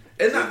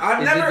 And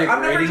I've Is it never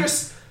degrading?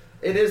 just.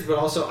 It is, but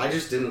also I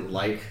just didn't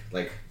like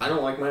I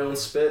don't like my own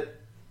spit,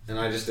 and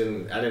I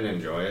didn't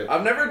enjoy it.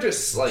 I've never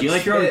just like. Do you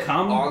like your own spit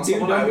cum, on dude?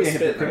 someone? Don't I be would a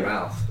spit in their hypocrite.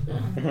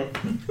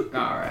 mouth.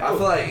 Alright. I feel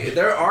like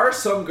there are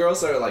some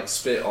girls that are like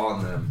spit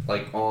on them,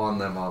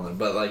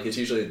 but like it's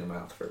usually in the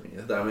mouth for me.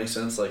 If that makes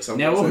sense, like some.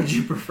 Now, girls what are- would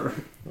you prefer?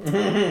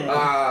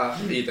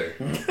 Either.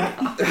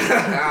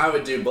 I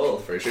would do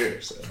both for sure.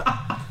 So.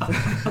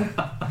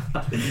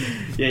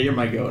 Yeah, you're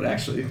my goat,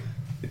 actually.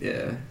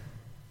 Yeah.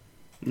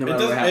 No It matter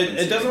does, what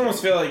happens. it does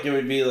almost feel like it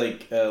would be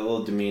like a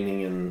little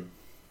demeaning and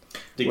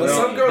Well, degrading.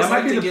 some girls That might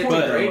like be to the get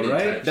point, degraded, though,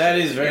 right? type That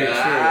shit. is very true.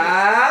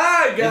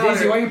 Ah, Yeah, got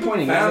Daisy, her. why are you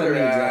pointing? What Found does her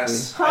that mean ass.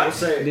 exactly? I would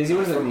say Daisy, what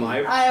does that from mean?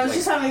 my I was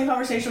just having a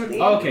conversation with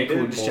Ian. Oh, okay, cool.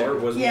 Did Just more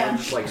check. was Yeah. more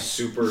just like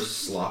super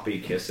sloppy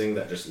kissing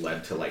that just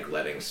led to like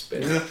letting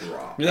spit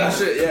drop. That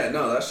shit,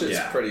 that shit's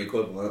Yeah. pretty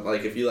equivalent.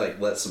 Like if you like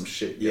let some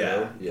shit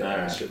go, Yeah. that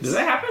Alright. shit's- Does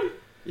that happen?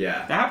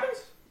 Yeah, That happens?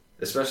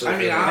 especially. I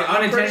mean, if I'm pretty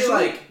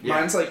unintentionally? like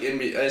mine's like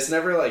it's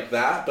never like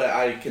that, but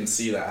I can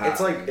see that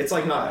happen. it's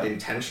like not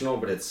intentional,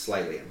 but it's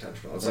slightly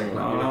intentional. It's like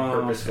you're Oh, not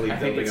purposefully I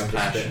think building it's up the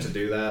passion. spit to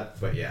do that.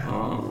 But yeah,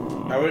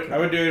 Oh. I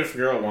would do it if a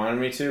girl wanted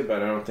me to,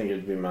 but I don't think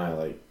it'd be my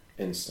like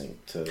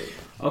instinct to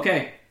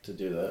Okay,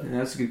 do that.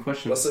 that's a good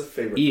question. What's the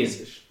favorite Ian.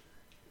 position?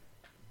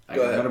 I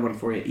Go got ahead. another one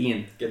for you,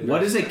 Ian. Get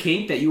What next. is a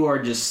kink that you are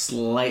just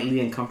slightly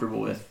uncomfortable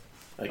with?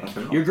 Like,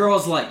 Your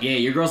girl's like, If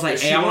hey,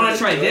 she I want wanted to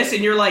try to do this, it-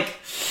 and you're like,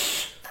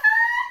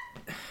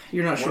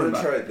 you're not I sure want to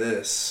about it. try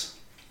this.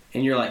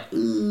 And you're like,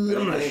 I'm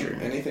not Anything- sure.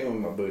 Anything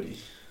with my booty.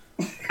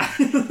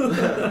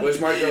 Which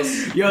my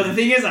girls. Yo, the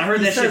thing is, I heard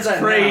that says shit's that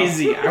now.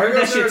 crazy. I heard that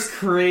girls are- shit's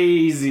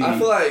crazy. I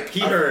feel like he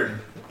heard.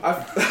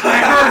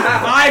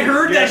 I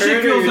heard that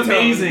shit feels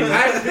amazing.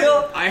 I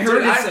feel. I heard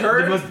Dude, it's I've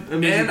heard the most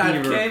amazing and thing I've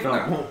you've ever came.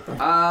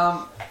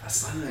 felt.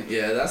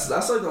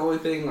 That's like the only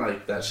thing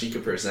like that she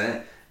could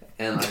present,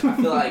 and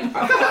like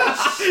I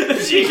feel like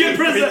She can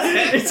present.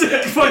 It's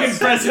a fucking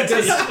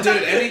presentation.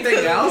 dude,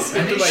 anything else?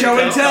 Show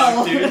and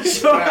tell.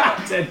 Show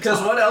and tell.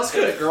 Because what else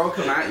could a girl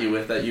come at you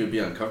with that you would be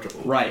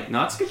uncomfortable? Right,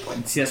 no, that's a good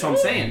point. See, that's what I'm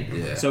saying.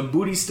 Yeah. So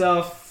booty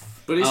stuff.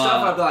 Booty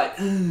stuff, I'd be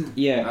like,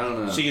 Yeah. I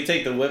don't know. she could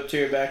take the whip to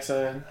your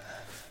backside.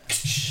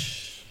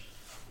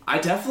 I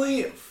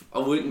definitely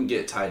wouldn't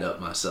get tied up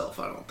myself.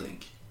 I don't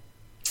think.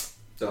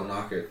 Don't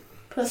knock it.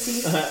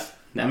 Pussy.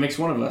 That makes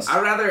one of us.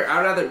 I'd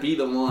rather be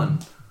the one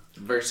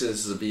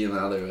versus being the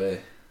other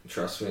way.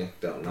 Trust me,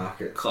 don't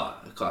knock it.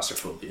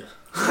 Claustrophobia.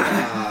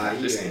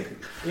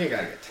 You ain't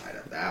gotta get tied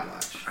up that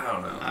much. I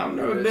don't know. I've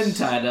never been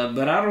tied up,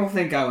 but I don't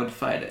think I would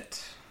fight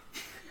it.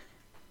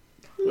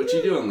 What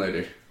you doing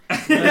later?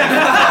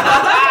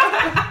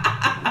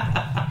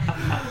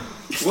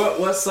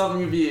 What's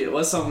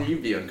something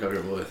you'd be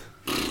uncomfortable with?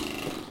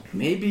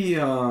 Maybe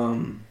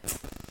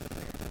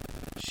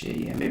shit,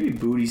 yeah, maybe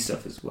booty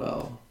stuff as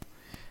well,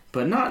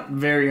 but not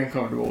very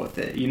uncomfortable with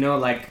it. You know,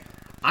 like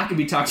I could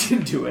be talked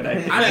into it. I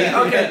think.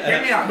 Okay,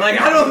 hear me out.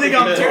 Like I don't think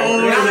I'm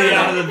totally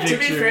out of the To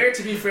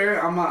picture. be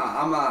fair, I'm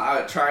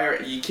a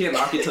tryer. You can't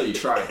knock it till you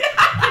try it.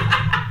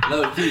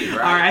 Low key, right?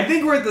 All right, I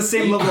think we're at the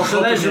same level. Of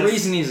So there's a openness.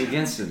 reason he's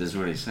against it, is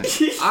what he's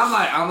saying.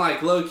 I'm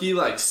like low key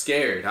like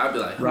scared. I'd be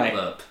like, hold Right.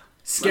 up.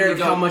 Scared Let of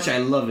me how go. much I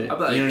love it. I'd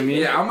be like, you know what I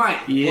mean? Yeah, I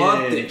might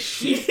love this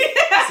shit.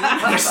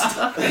 That's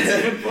a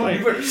good point.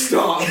 You better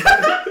stop.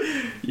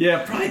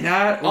 Yeah, probably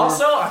that. Or,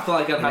 Also, I feel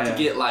like I'd have Yeah. to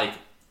get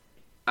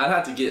I'd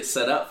have to get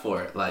set up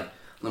for it. Like,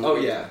 let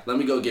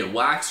me go get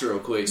wax real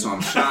quick so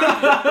I'm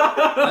shining.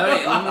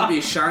 let me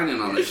be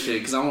shining on this shit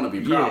because I want to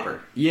be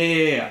proper.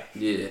 Yeah.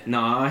 Yeah.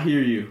 Nah, I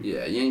hear you.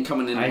 Yeah, you ain't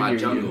coming into I my hear you.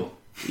 jungle.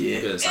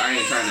 Yeah. Because I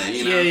ain't trying to,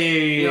 Yeah.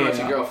 you know, it's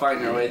your girl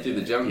fighting her way through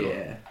the jungle.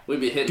 Yeah. We'd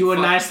be hitting Do a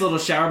nice little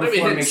shower we'd be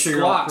before to hitting make sure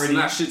you're all squats, pretty.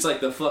 and that shit's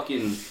like the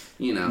fucking,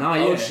 Nah,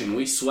 yeah. ocean.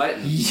 We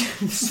sweating.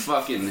 It's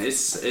fucking,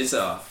 it's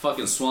a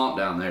fucking swamp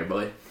down there,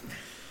 boy.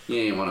 You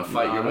ain't want to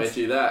fight Nah, your way that's-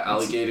 through that.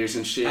 Alligators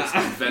and shit,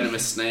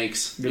 venomous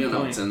snakes. Good You know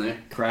point. what's in there.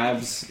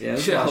 Crabs. Yeah,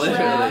 there's, Yeah, a lot of shit.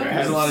 literally.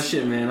 There's a lot of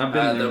shit, man. I've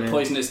been there, The man.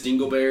 poisonous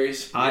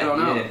dingleberries. I don't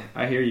know. Yeah,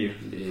 I hear you.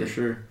 Yeah. For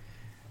sure.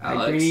 Hey,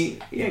 Alex? Greenie.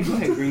 Yeah, go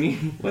ahead, Greenie.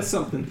 What's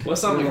something?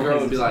 What's something a girl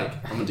would be like,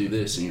 I'm gonna do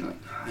this, and you're like,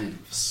 I'm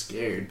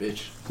scared,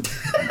 bitch.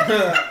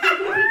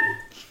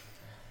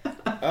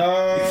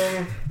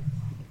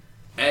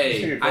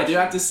 Hey, I do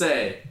have to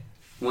say,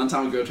 one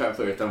time a girl tried to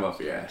put her thumb up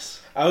your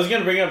ass. I was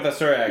gonna bring up that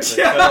story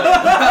actually.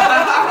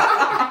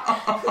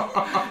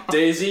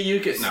 Daisy, you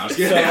can. No, I'm just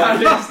So- kidding.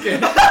 I'm just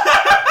kidding.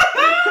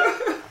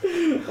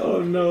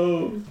 Oh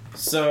no.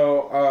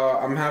 So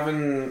I'm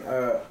having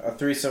a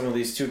threesome with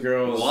these two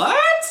girls.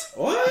 What?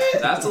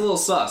 What? That's a little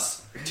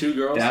sus. Two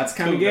girls. That's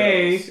kind Two of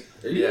gay. girls.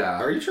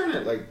 Yeah. Are you trying to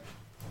like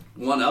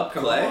One up,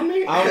 come Clay. on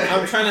me?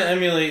 I'm trying to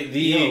emulate the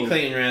Yo.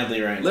 Clayton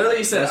Radley right now. Literally,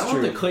 he said, That's I want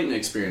true. the Clayton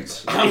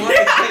experience. I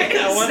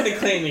want the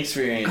Clayton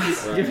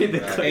experience. Give me the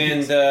Clayton.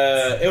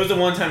 And it was a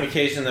one-time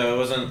occasion, though. It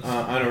wasn't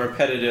on a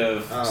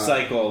repetitive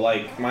cycle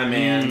like my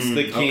man's,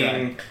 the king,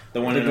 okay.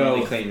 the one The and only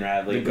goat. Clayton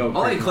Radley. The goat.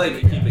 Only Clay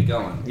could keep it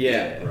going.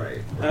 Yeah.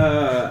 Right.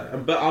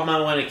 But on my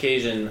one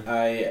occasion,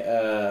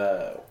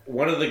 I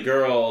one of the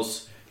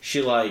girls,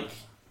 she like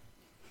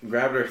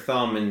grabbed her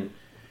thumb and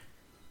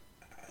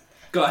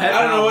Go ahead.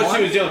 I don't know what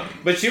she was doing,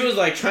 but she was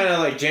like trying to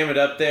like jam it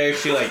up there.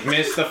 She like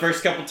missed the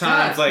first couple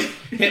times, like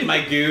hit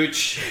my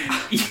gooch.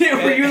 Yeah,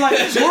 where you're like,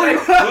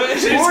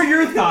 what were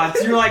your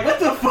thoughts? You're like, what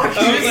the fuck?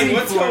 I was like,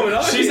 what's going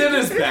on? She's in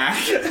his back.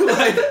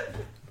 Like,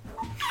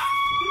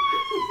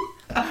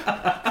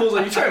 Fool's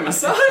like, you trying to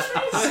massage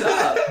me?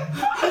 Stop.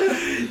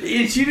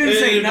 And she didn't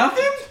say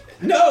nothing?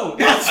 No,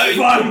 That's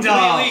fucked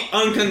up.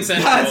 Completely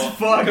unconsensual. That's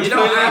fucked You up.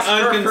 don't ask for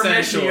Unconsensual.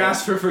 permission, you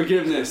ask for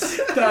forgiveness.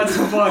 That's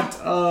fucked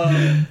up.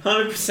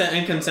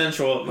 100%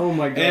 unconsensual. Oh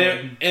my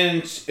god.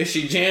 And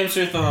she jams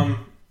her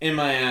thumb in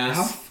my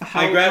ass.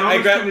 How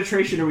much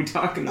penetration are we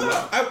talking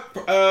about?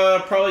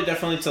 Probably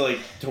definitely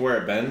to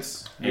where it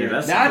bends. Hey,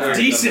 That's very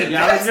decent. good.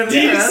 That's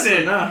decent.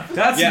 enough.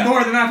 That's Yeah.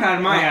 more than I've had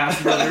in my ass,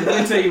 brother.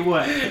 Let me tell you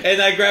what.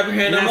 And I grab her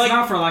hand. And I'm that's like,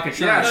 not for lack of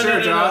Yeah, trying.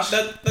 sure, Josh.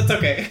 That's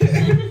okay.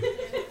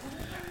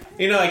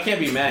 You know, I can't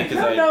be mad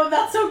because No,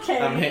 that's okay.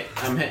 I'm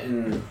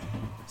hitting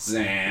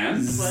Zan.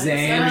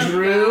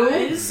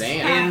 Xandru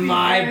Zan. in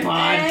my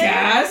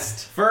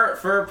podcast.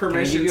 For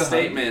permission Can you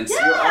statements,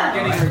 Yeah. you are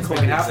getting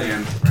recorded,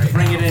 Zan. Right?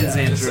 Bring it in, Just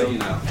Xandru. so you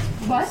know.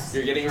 What?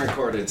 You're getting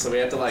recorded, so we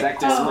have to like Zach,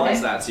 disclose okay.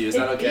 that to you. Is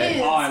that It okay?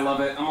 is. Oh, I love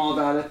it. I'm all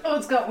about it. Oh,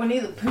 it's got Winnie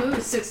the Pooh,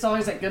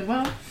 $6 at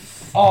Goodwill.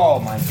 Oh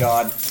my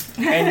god.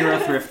 And you're a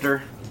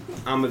thrifter.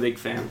 I'm a big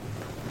fan.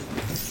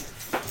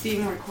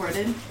 Being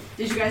recorded.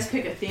 Did you guys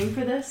pick a theme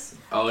for this?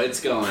 Oh, it's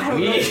going. I don't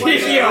know Yeah. what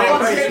it is. Yeah.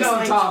 What's It's it the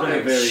going?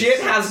 topic. Shit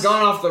has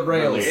gone off the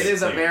rails. It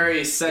is a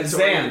very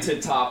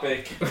sex-oriented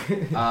topic.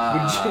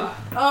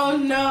 Oh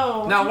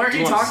no. Now, weren't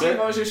you want to talking? sit?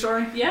 What was your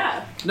story?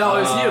 Yeah. No,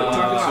 it was you talking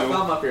so- about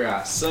thumb up your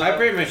ass. So I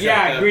pretty much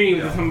Yeah, jacked greeting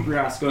up. with the thumb up your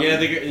ass. Go Yeah,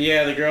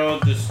 ahead. the girl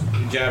just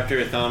jabbed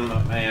her thumb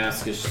up my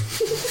ass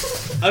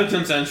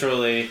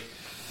unconsensually.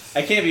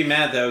 I can't be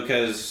mad though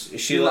because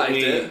she You let liked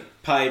me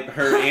it. pipe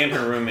her and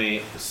her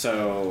roommate.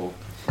 So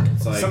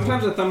it's like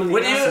Sometimes a thumb in the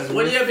would ass is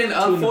you have been two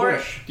up in the for it,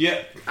 bush.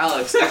 yeah.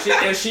 Alex?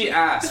 If she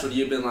asked, would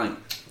you have been like,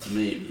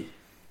 maybe?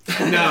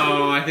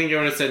 No, I think I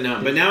would have said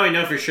no. But now I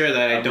know for sure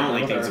that I don't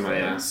like things in my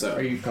ass. So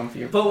Are you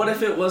comfy? But what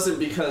if it wasn't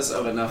because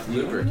of enough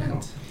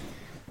lubricant?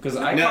 Because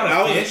I no,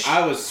 caught a fish.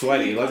 I was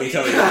sweaty. Let me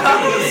tell you.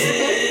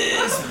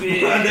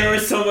 There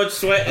was so much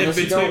sweat in Unless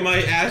you between don't-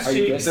 my ass Are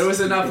you cheeks. There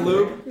was enough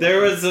lube.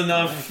 There was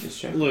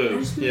enough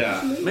lube.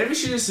 Yeah, Maybe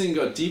she just didn't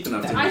go deep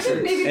enough to I be think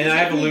sure. maybe and the I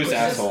have a technique loose was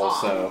just asshole.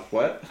 off. So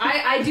what?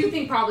 I do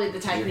think probably the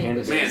technique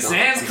was Man, just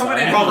Zan's off. coming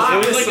in Problem- hot. it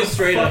was with like a some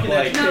straight up fucking like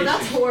education. No,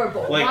 that's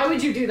horrible. Like- Why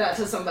would you do that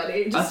to somebody?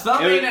 A Just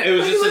thumb ain't It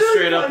was just a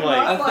straight up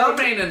like a thumb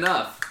ain't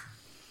enough.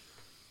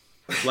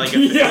 like a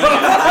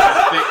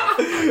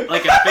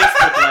like a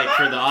Facebook like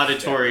for the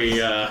auditory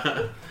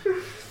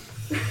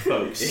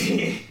folks.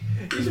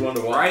 He's one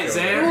to watch. Right,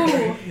 Zan?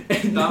 Ooh,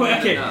 Thumb ain't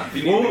Okay. enough.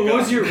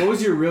 What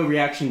was your real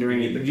reaction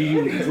during it? What did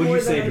you more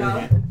say than during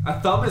enough. it? A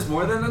thumb is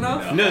more than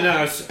enough? No,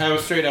 I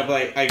was straight up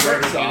like I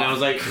grabbed her and I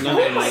was like,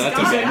 no, Oh my that's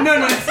God. okay. No,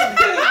 That's an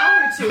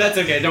hour to That's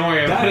okay. Don't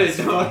worry about That it. is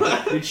fucked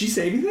up. Did she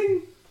say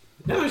anything?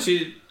 No,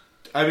 she.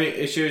 I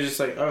mean, she was just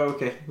like, oh,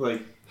 okay.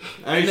 Like,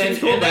 I mean, And then, she's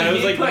cool, but I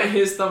was he like, put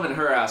his thumb in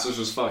her ass, which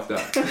was fucked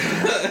up.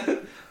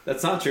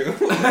 that's not true.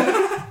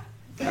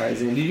 Alright,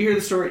 Zane, did you hear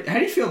the story? How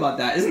do you feel about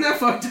that? Isn't that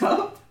fucked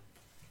up?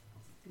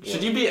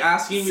 Should you be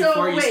asking So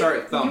before you wait, start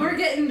you thumbing? were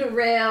getting to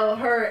rail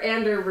her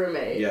and her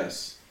roommate.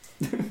 Yes.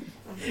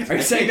 Are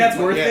you saying that's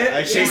worth Yeah, it?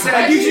 I She should-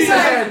 said- You she should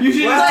said- you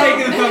should well, just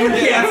take the thumb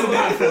and cancel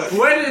that.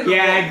 When did,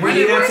 Yeah, I when agree.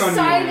 did, That's We're on you,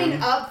 signing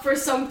man. up for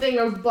something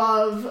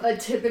above a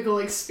typical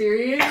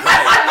experience. No,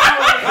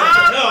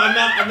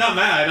 I'm not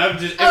mad. I'm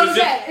just. It was Okay,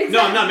 just. No,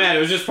 I'm exactly. not mad. It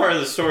was just part of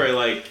the story.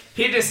 Like,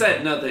 he just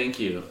said, no thank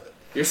you.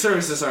 Your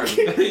services aren't.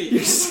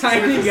 You're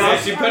signing yeah, up.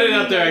 she put it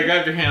up there. I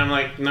grabbed her hand. I'm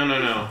like, no.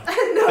 No,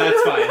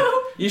 That's fine.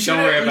 You should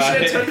Don't worry about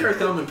have it. took her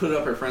thumb and put it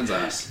up her friend's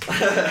ass.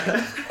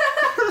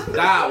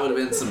 That would have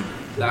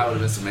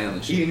been some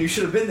manly shit. Ian, you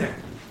should have been there.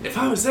 If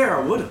I was there,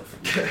 I would have.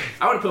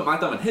 I would have put my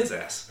thumb in his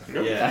ass.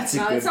 Yeah. That's a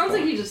No, good it sounds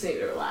like point. you just need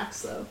to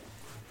relax, though.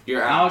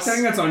 Your Alex, I ass.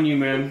 think that's on you,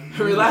 man.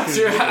 Relax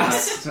your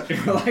ass.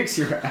 Relax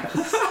your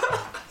ass.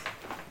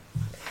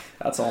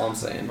 That's all I'm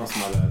saying. That's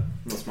my bad.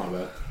 That's my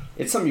bad.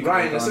 It's something you can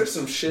Ryan, work is on. there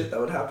some shit that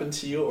would happen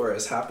to you or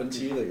has happened to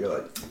you that you're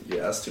like,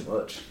 yeah, that's too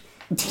much?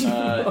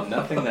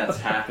 Nothing that's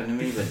happened to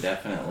me, but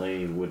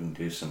definitely wouldn't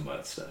do some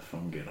butt stuff.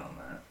 I'm good on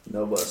that.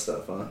 No butt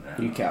stuff, huh?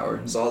 No. You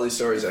coward. So all these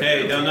stories I Hey,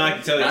 hear. don't knock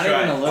it till you Not even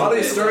a try. little All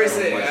these bit. stories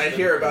that I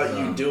hear about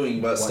you doing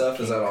butt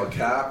stuff, is that all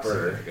cap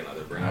or?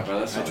 Nah, but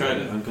that's I not tried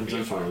really- it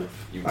unconsensually.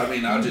 I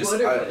mean, I just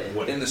Would or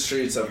wouldn't? in the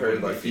streets I've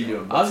heard like you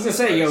doing. I was gonna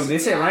say, yo, they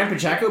say Ryan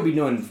Pacheco be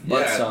doing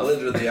butt Yeah, stuff.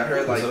 literally. I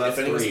heard like So if that's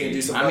anyone's three. gonna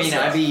do some. I butt mean,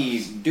 stuff, I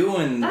be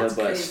doing That's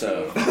the butt crazy.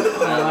 stuff. that's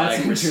Like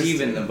interesting.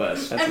 receiving the butt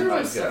stuff. Everyone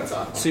yeah. starts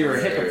off. So you're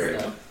a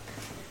hypocrite.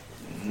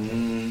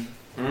 You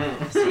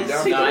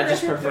down? No, I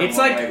just prefer. It's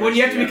one like way when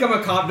you have to versus become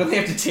a cop, don't they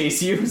have to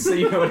taste you so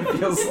you know what it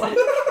feels like? the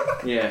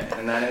other. Yeah,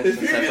 and that is.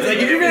 If you're It's like,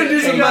 if you're gonna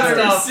do some you butt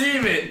gotta stuff,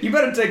 receive it. you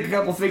better take a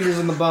couple fingers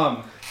in the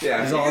bum.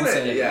 Yeah, Is if all you're I'm gonna-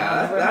 saying.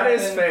 yeah, that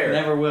is fair.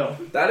 Never will.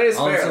 That is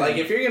All I'm fair. saying. Like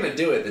if you're gonna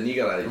do it, then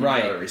you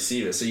Right. gotta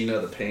receive it so you know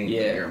the pain that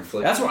Yeah, you're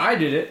inflicting. that's where I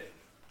did it.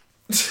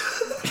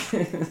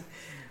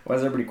 Why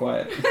is everybody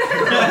quiet?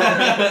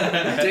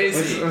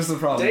 Daisy, what's the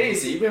problem?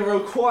 Daisy, you've been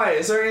real quiet.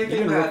 Is there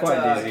anything that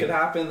quiet, could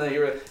happen that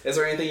you're? Is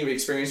there anything you've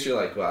experienced? You're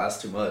like, well,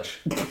 that's too much.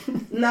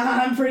 Nah,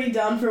 I'm pretty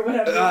down for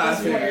whatever. I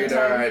figured.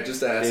 All right,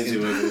 just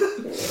asking.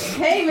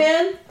 Hey,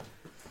 man.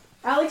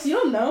 Alex, you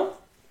don't know.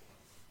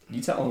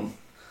 You tell him.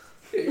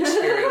 You're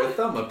scared of a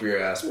thumb up your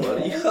ass,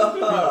 buddy.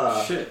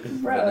 Oh, shit.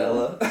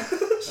 Vanilla.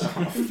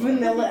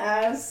 Vanilla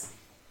ass.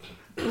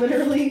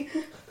 Literally.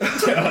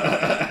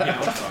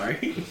 Yeah, I'm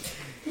sorry.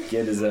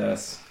 Get his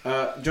ass.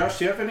 Josh,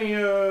 do you have any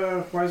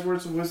wise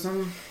words of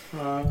wisdom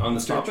on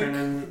this topic?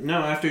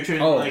 After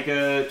training like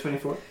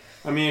 24.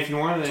 I mean, if you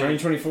want to.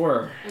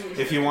 2024.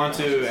 If you want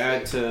to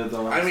add to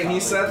the last. I mean, he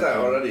topic, said that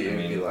already.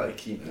 He'd be like,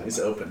 he's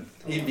open.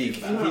 He'd be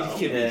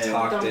talked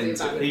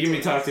into it. He can be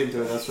talked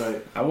into it. That's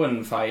right. I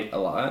wouldn't fight a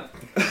lot.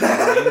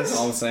 That's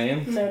all I'm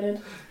saying.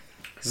 Noted.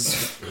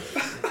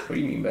 What do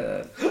you mean by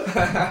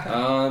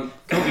that?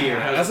 Kobe here.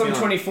 As I'm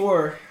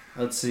 24,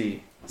 let's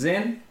see.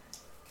 Zan,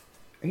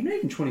 are you not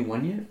even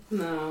 21 yet?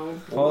 No.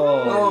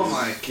 Oh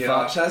my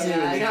gosh, hasn't Yeah,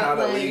 even I been got,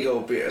 had a legal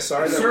beer.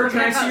 Sorry that Sir, we're can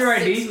I see your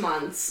ID? 6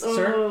 months.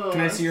 Sir,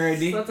 can I see your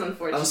ID? That's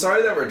unfortunate. I'm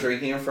sorry that we're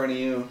drinking in front of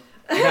you.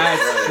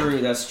 That's true.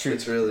 That's true.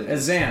 It's really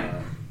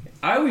Zan,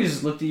 I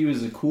always looked at you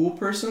as a cool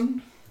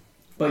person,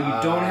 but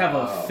you don't have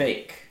a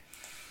fake.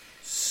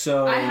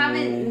 So I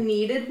haven't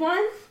needed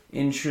one.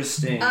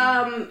 Interesting.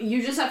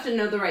 You just have to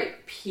know the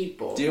right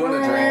people. Do you want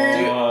to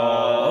drink?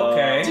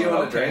 Okay. Do you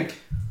want to drink?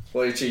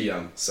 Well, you're too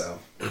young, so.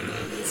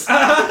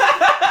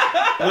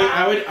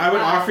 I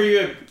would offer you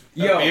a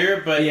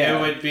beer, but yeah.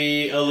 it would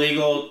be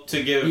illegal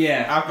to give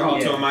alcohol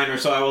to a minor.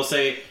 So I will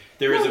say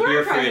there is a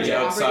beer fridge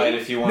outside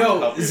if you want to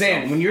help yourself.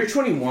 Zan, when you're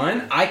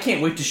 21, I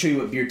can't wait to show you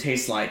what beer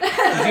tastes like. You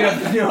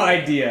have no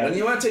idea. When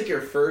you want to take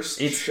your first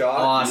shot,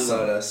 awesome.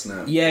 you let us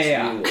know.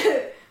 Yeah.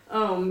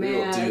 Oh man. We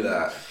will do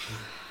that.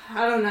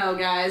 I don't know,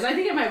 guys. I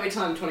think I might wait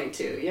till I'm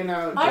 22. You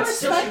know. I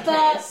respect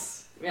that.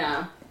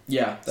 Yeah.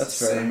 Yeah, that's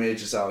fair. Same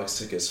age as Alex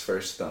took his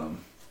first thumb.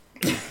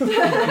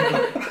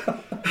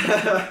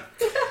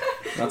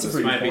 That's a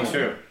pretty might point. be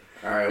true.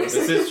 All right, This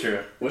is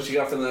true. What you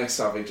got for the next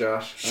topic,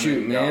 Josh?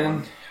 Shoot,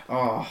 man.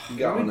 Oh, You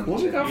got one. what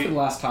do we got for the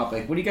last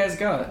topic? What do you guys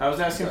got? I was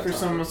asking for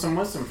some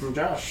wisdom from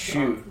Josh.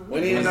 Shoot.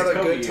 We need another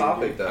good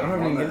topic, though. I don't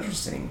have anything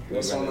interesting.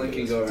 What's one that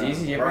can go around?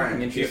 Easy, you have Brian,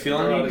 anything do you interesting? feel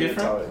throw out any a good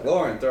different? topic.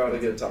 Lauren, throw out a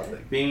good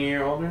topic. Being a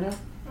year older now?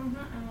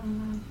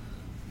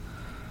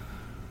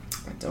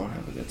 I don't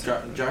have a good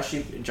topic.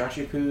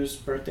 Joshy Poo's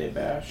birthday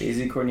bash.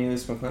 Daisy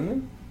Cornelius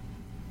McClendon?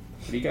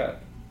 What do you got?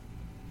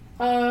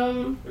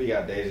 What do you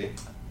got, Daisy?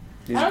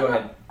 Daisy, go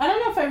ahead. I don't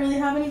know if I really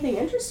have anything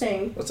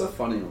interesting. What's a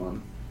funny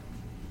one?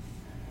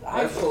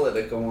 I have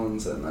political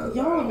ones and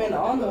Y'all have been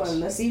on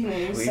one this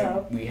evening,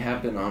 so. We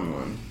have been on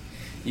one.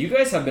 You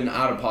guys have been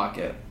out of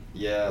pocket.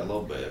 Yeah, a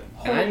little bit.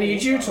 And I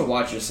need you to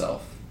watch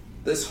yourself.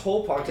 This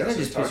whole Can I podcast is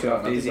just piss talking you off,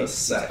 about nothing Daisy? but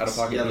sex. Out of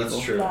pocket Yeah, people.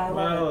 that's true. Nah, I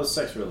love Well, it's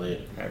sex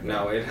related.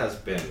 No, it has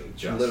been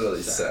just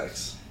Literally sex.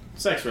 sex.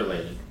 Sex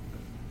related.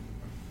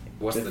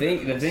 What's The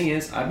thing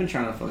is, I've been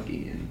trying to fuck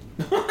Ian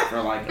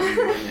for like a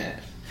minute.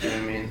 You know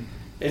what I mean?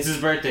 It's his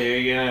birthday. Are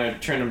you gonna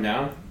turn him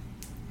down?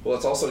 Well,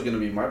 it's also going to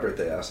be my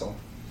birthday, asshole.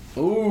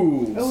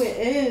 Ooh. Oh, it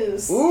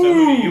is. Ooh. So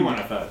who do you want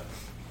to fuck?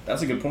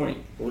 That's a good point.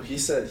 Well, he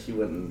said he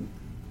wouldn't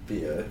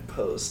be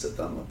opposed to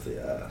thumb up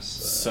the ass.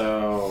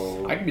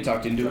 So I could be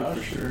talked into it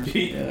for sure.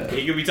 he Yeah.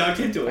 could be talked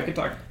into I it. could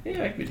talk.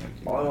 Yeah, I could be talked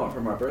into All I want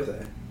for my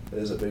birthday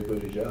is a big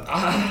booty job.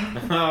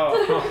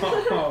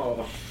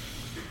 Oh.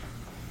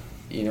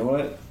 You know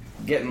what?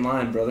 Get in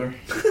line, brother.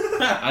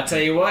 I tell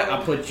you what,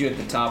 I'll put you at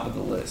the top of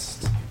the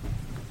list.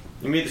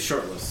 You made the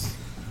short list.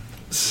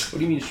 What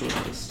do you mean short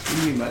list? What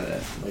do you mean by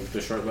that? Like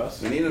the short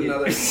bus? We need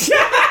another.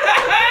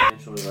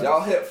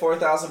 Y'all hit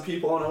 4,000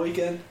 people on a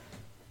weekend?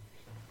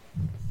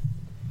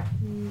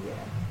 Yeah.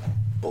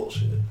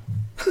 Bullshit.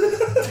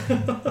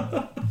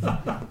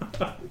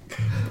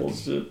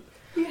 Bullshit.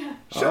 Yeah.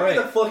 Show me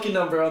the fucking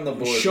number on the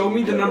board. Show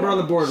me the number on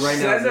the board right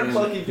now. Send a Zan.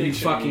 fucking You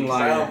picture. fucking because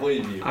liar. I don't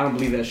believe you. I don't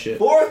believe that shit.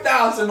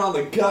 4,000 on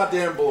the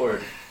goddamn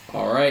board.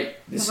 All right,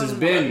 this has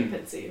been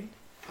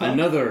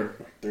another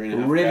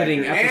 3.5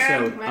 riveting crackers.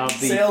 episode And of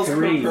the Sales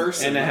three per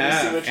person. and a Let me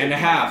half. see what your And a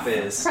half.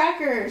 is.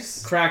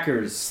 Crackers.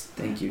 crackers.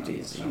 Thank you,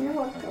 Daisy. You're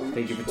welcome.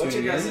 Thank you for What's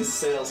your tuning in. guys'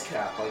 sales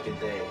cap like a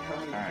day? How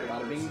many All right,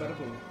 bada bing, bada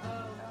boom.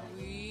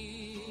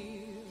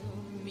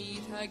 We'll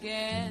meet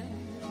again.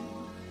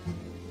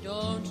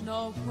 Don't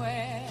know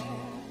where,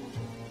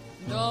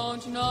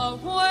 don't know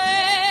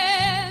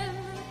when,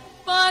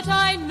 but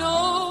I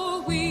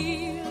know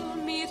we'll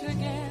meet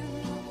again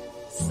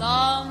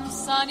some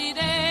sunny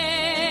day.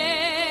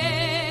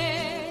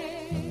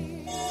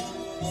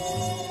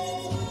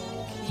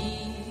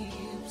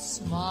 Keep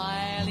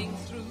smiling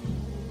through,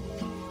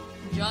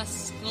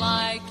 just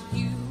like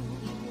you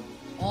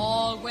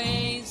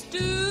always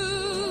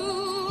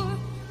do,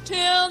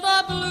 till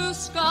the blue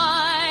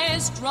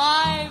skies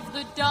drive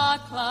the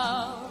dark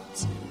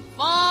clouds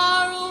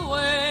far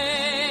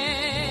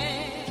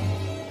away.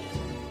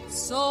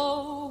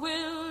 So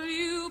will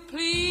you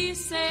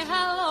please say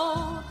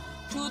hello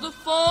to the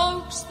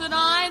folks that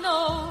I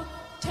know?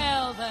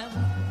 Tell them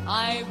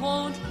I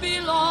won't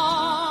be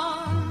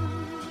long.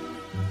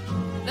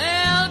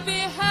 They'll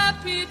be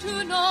happy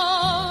to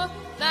know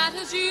that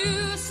as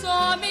you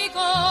saw me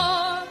go,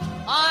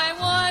 I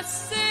was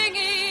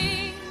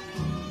singing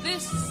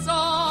this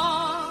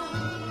song.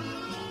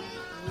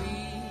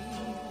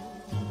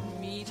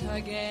 We'll meet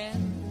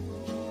again.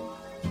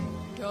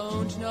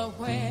 Don't know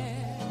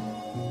where,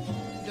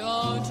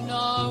 don't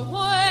know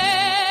where.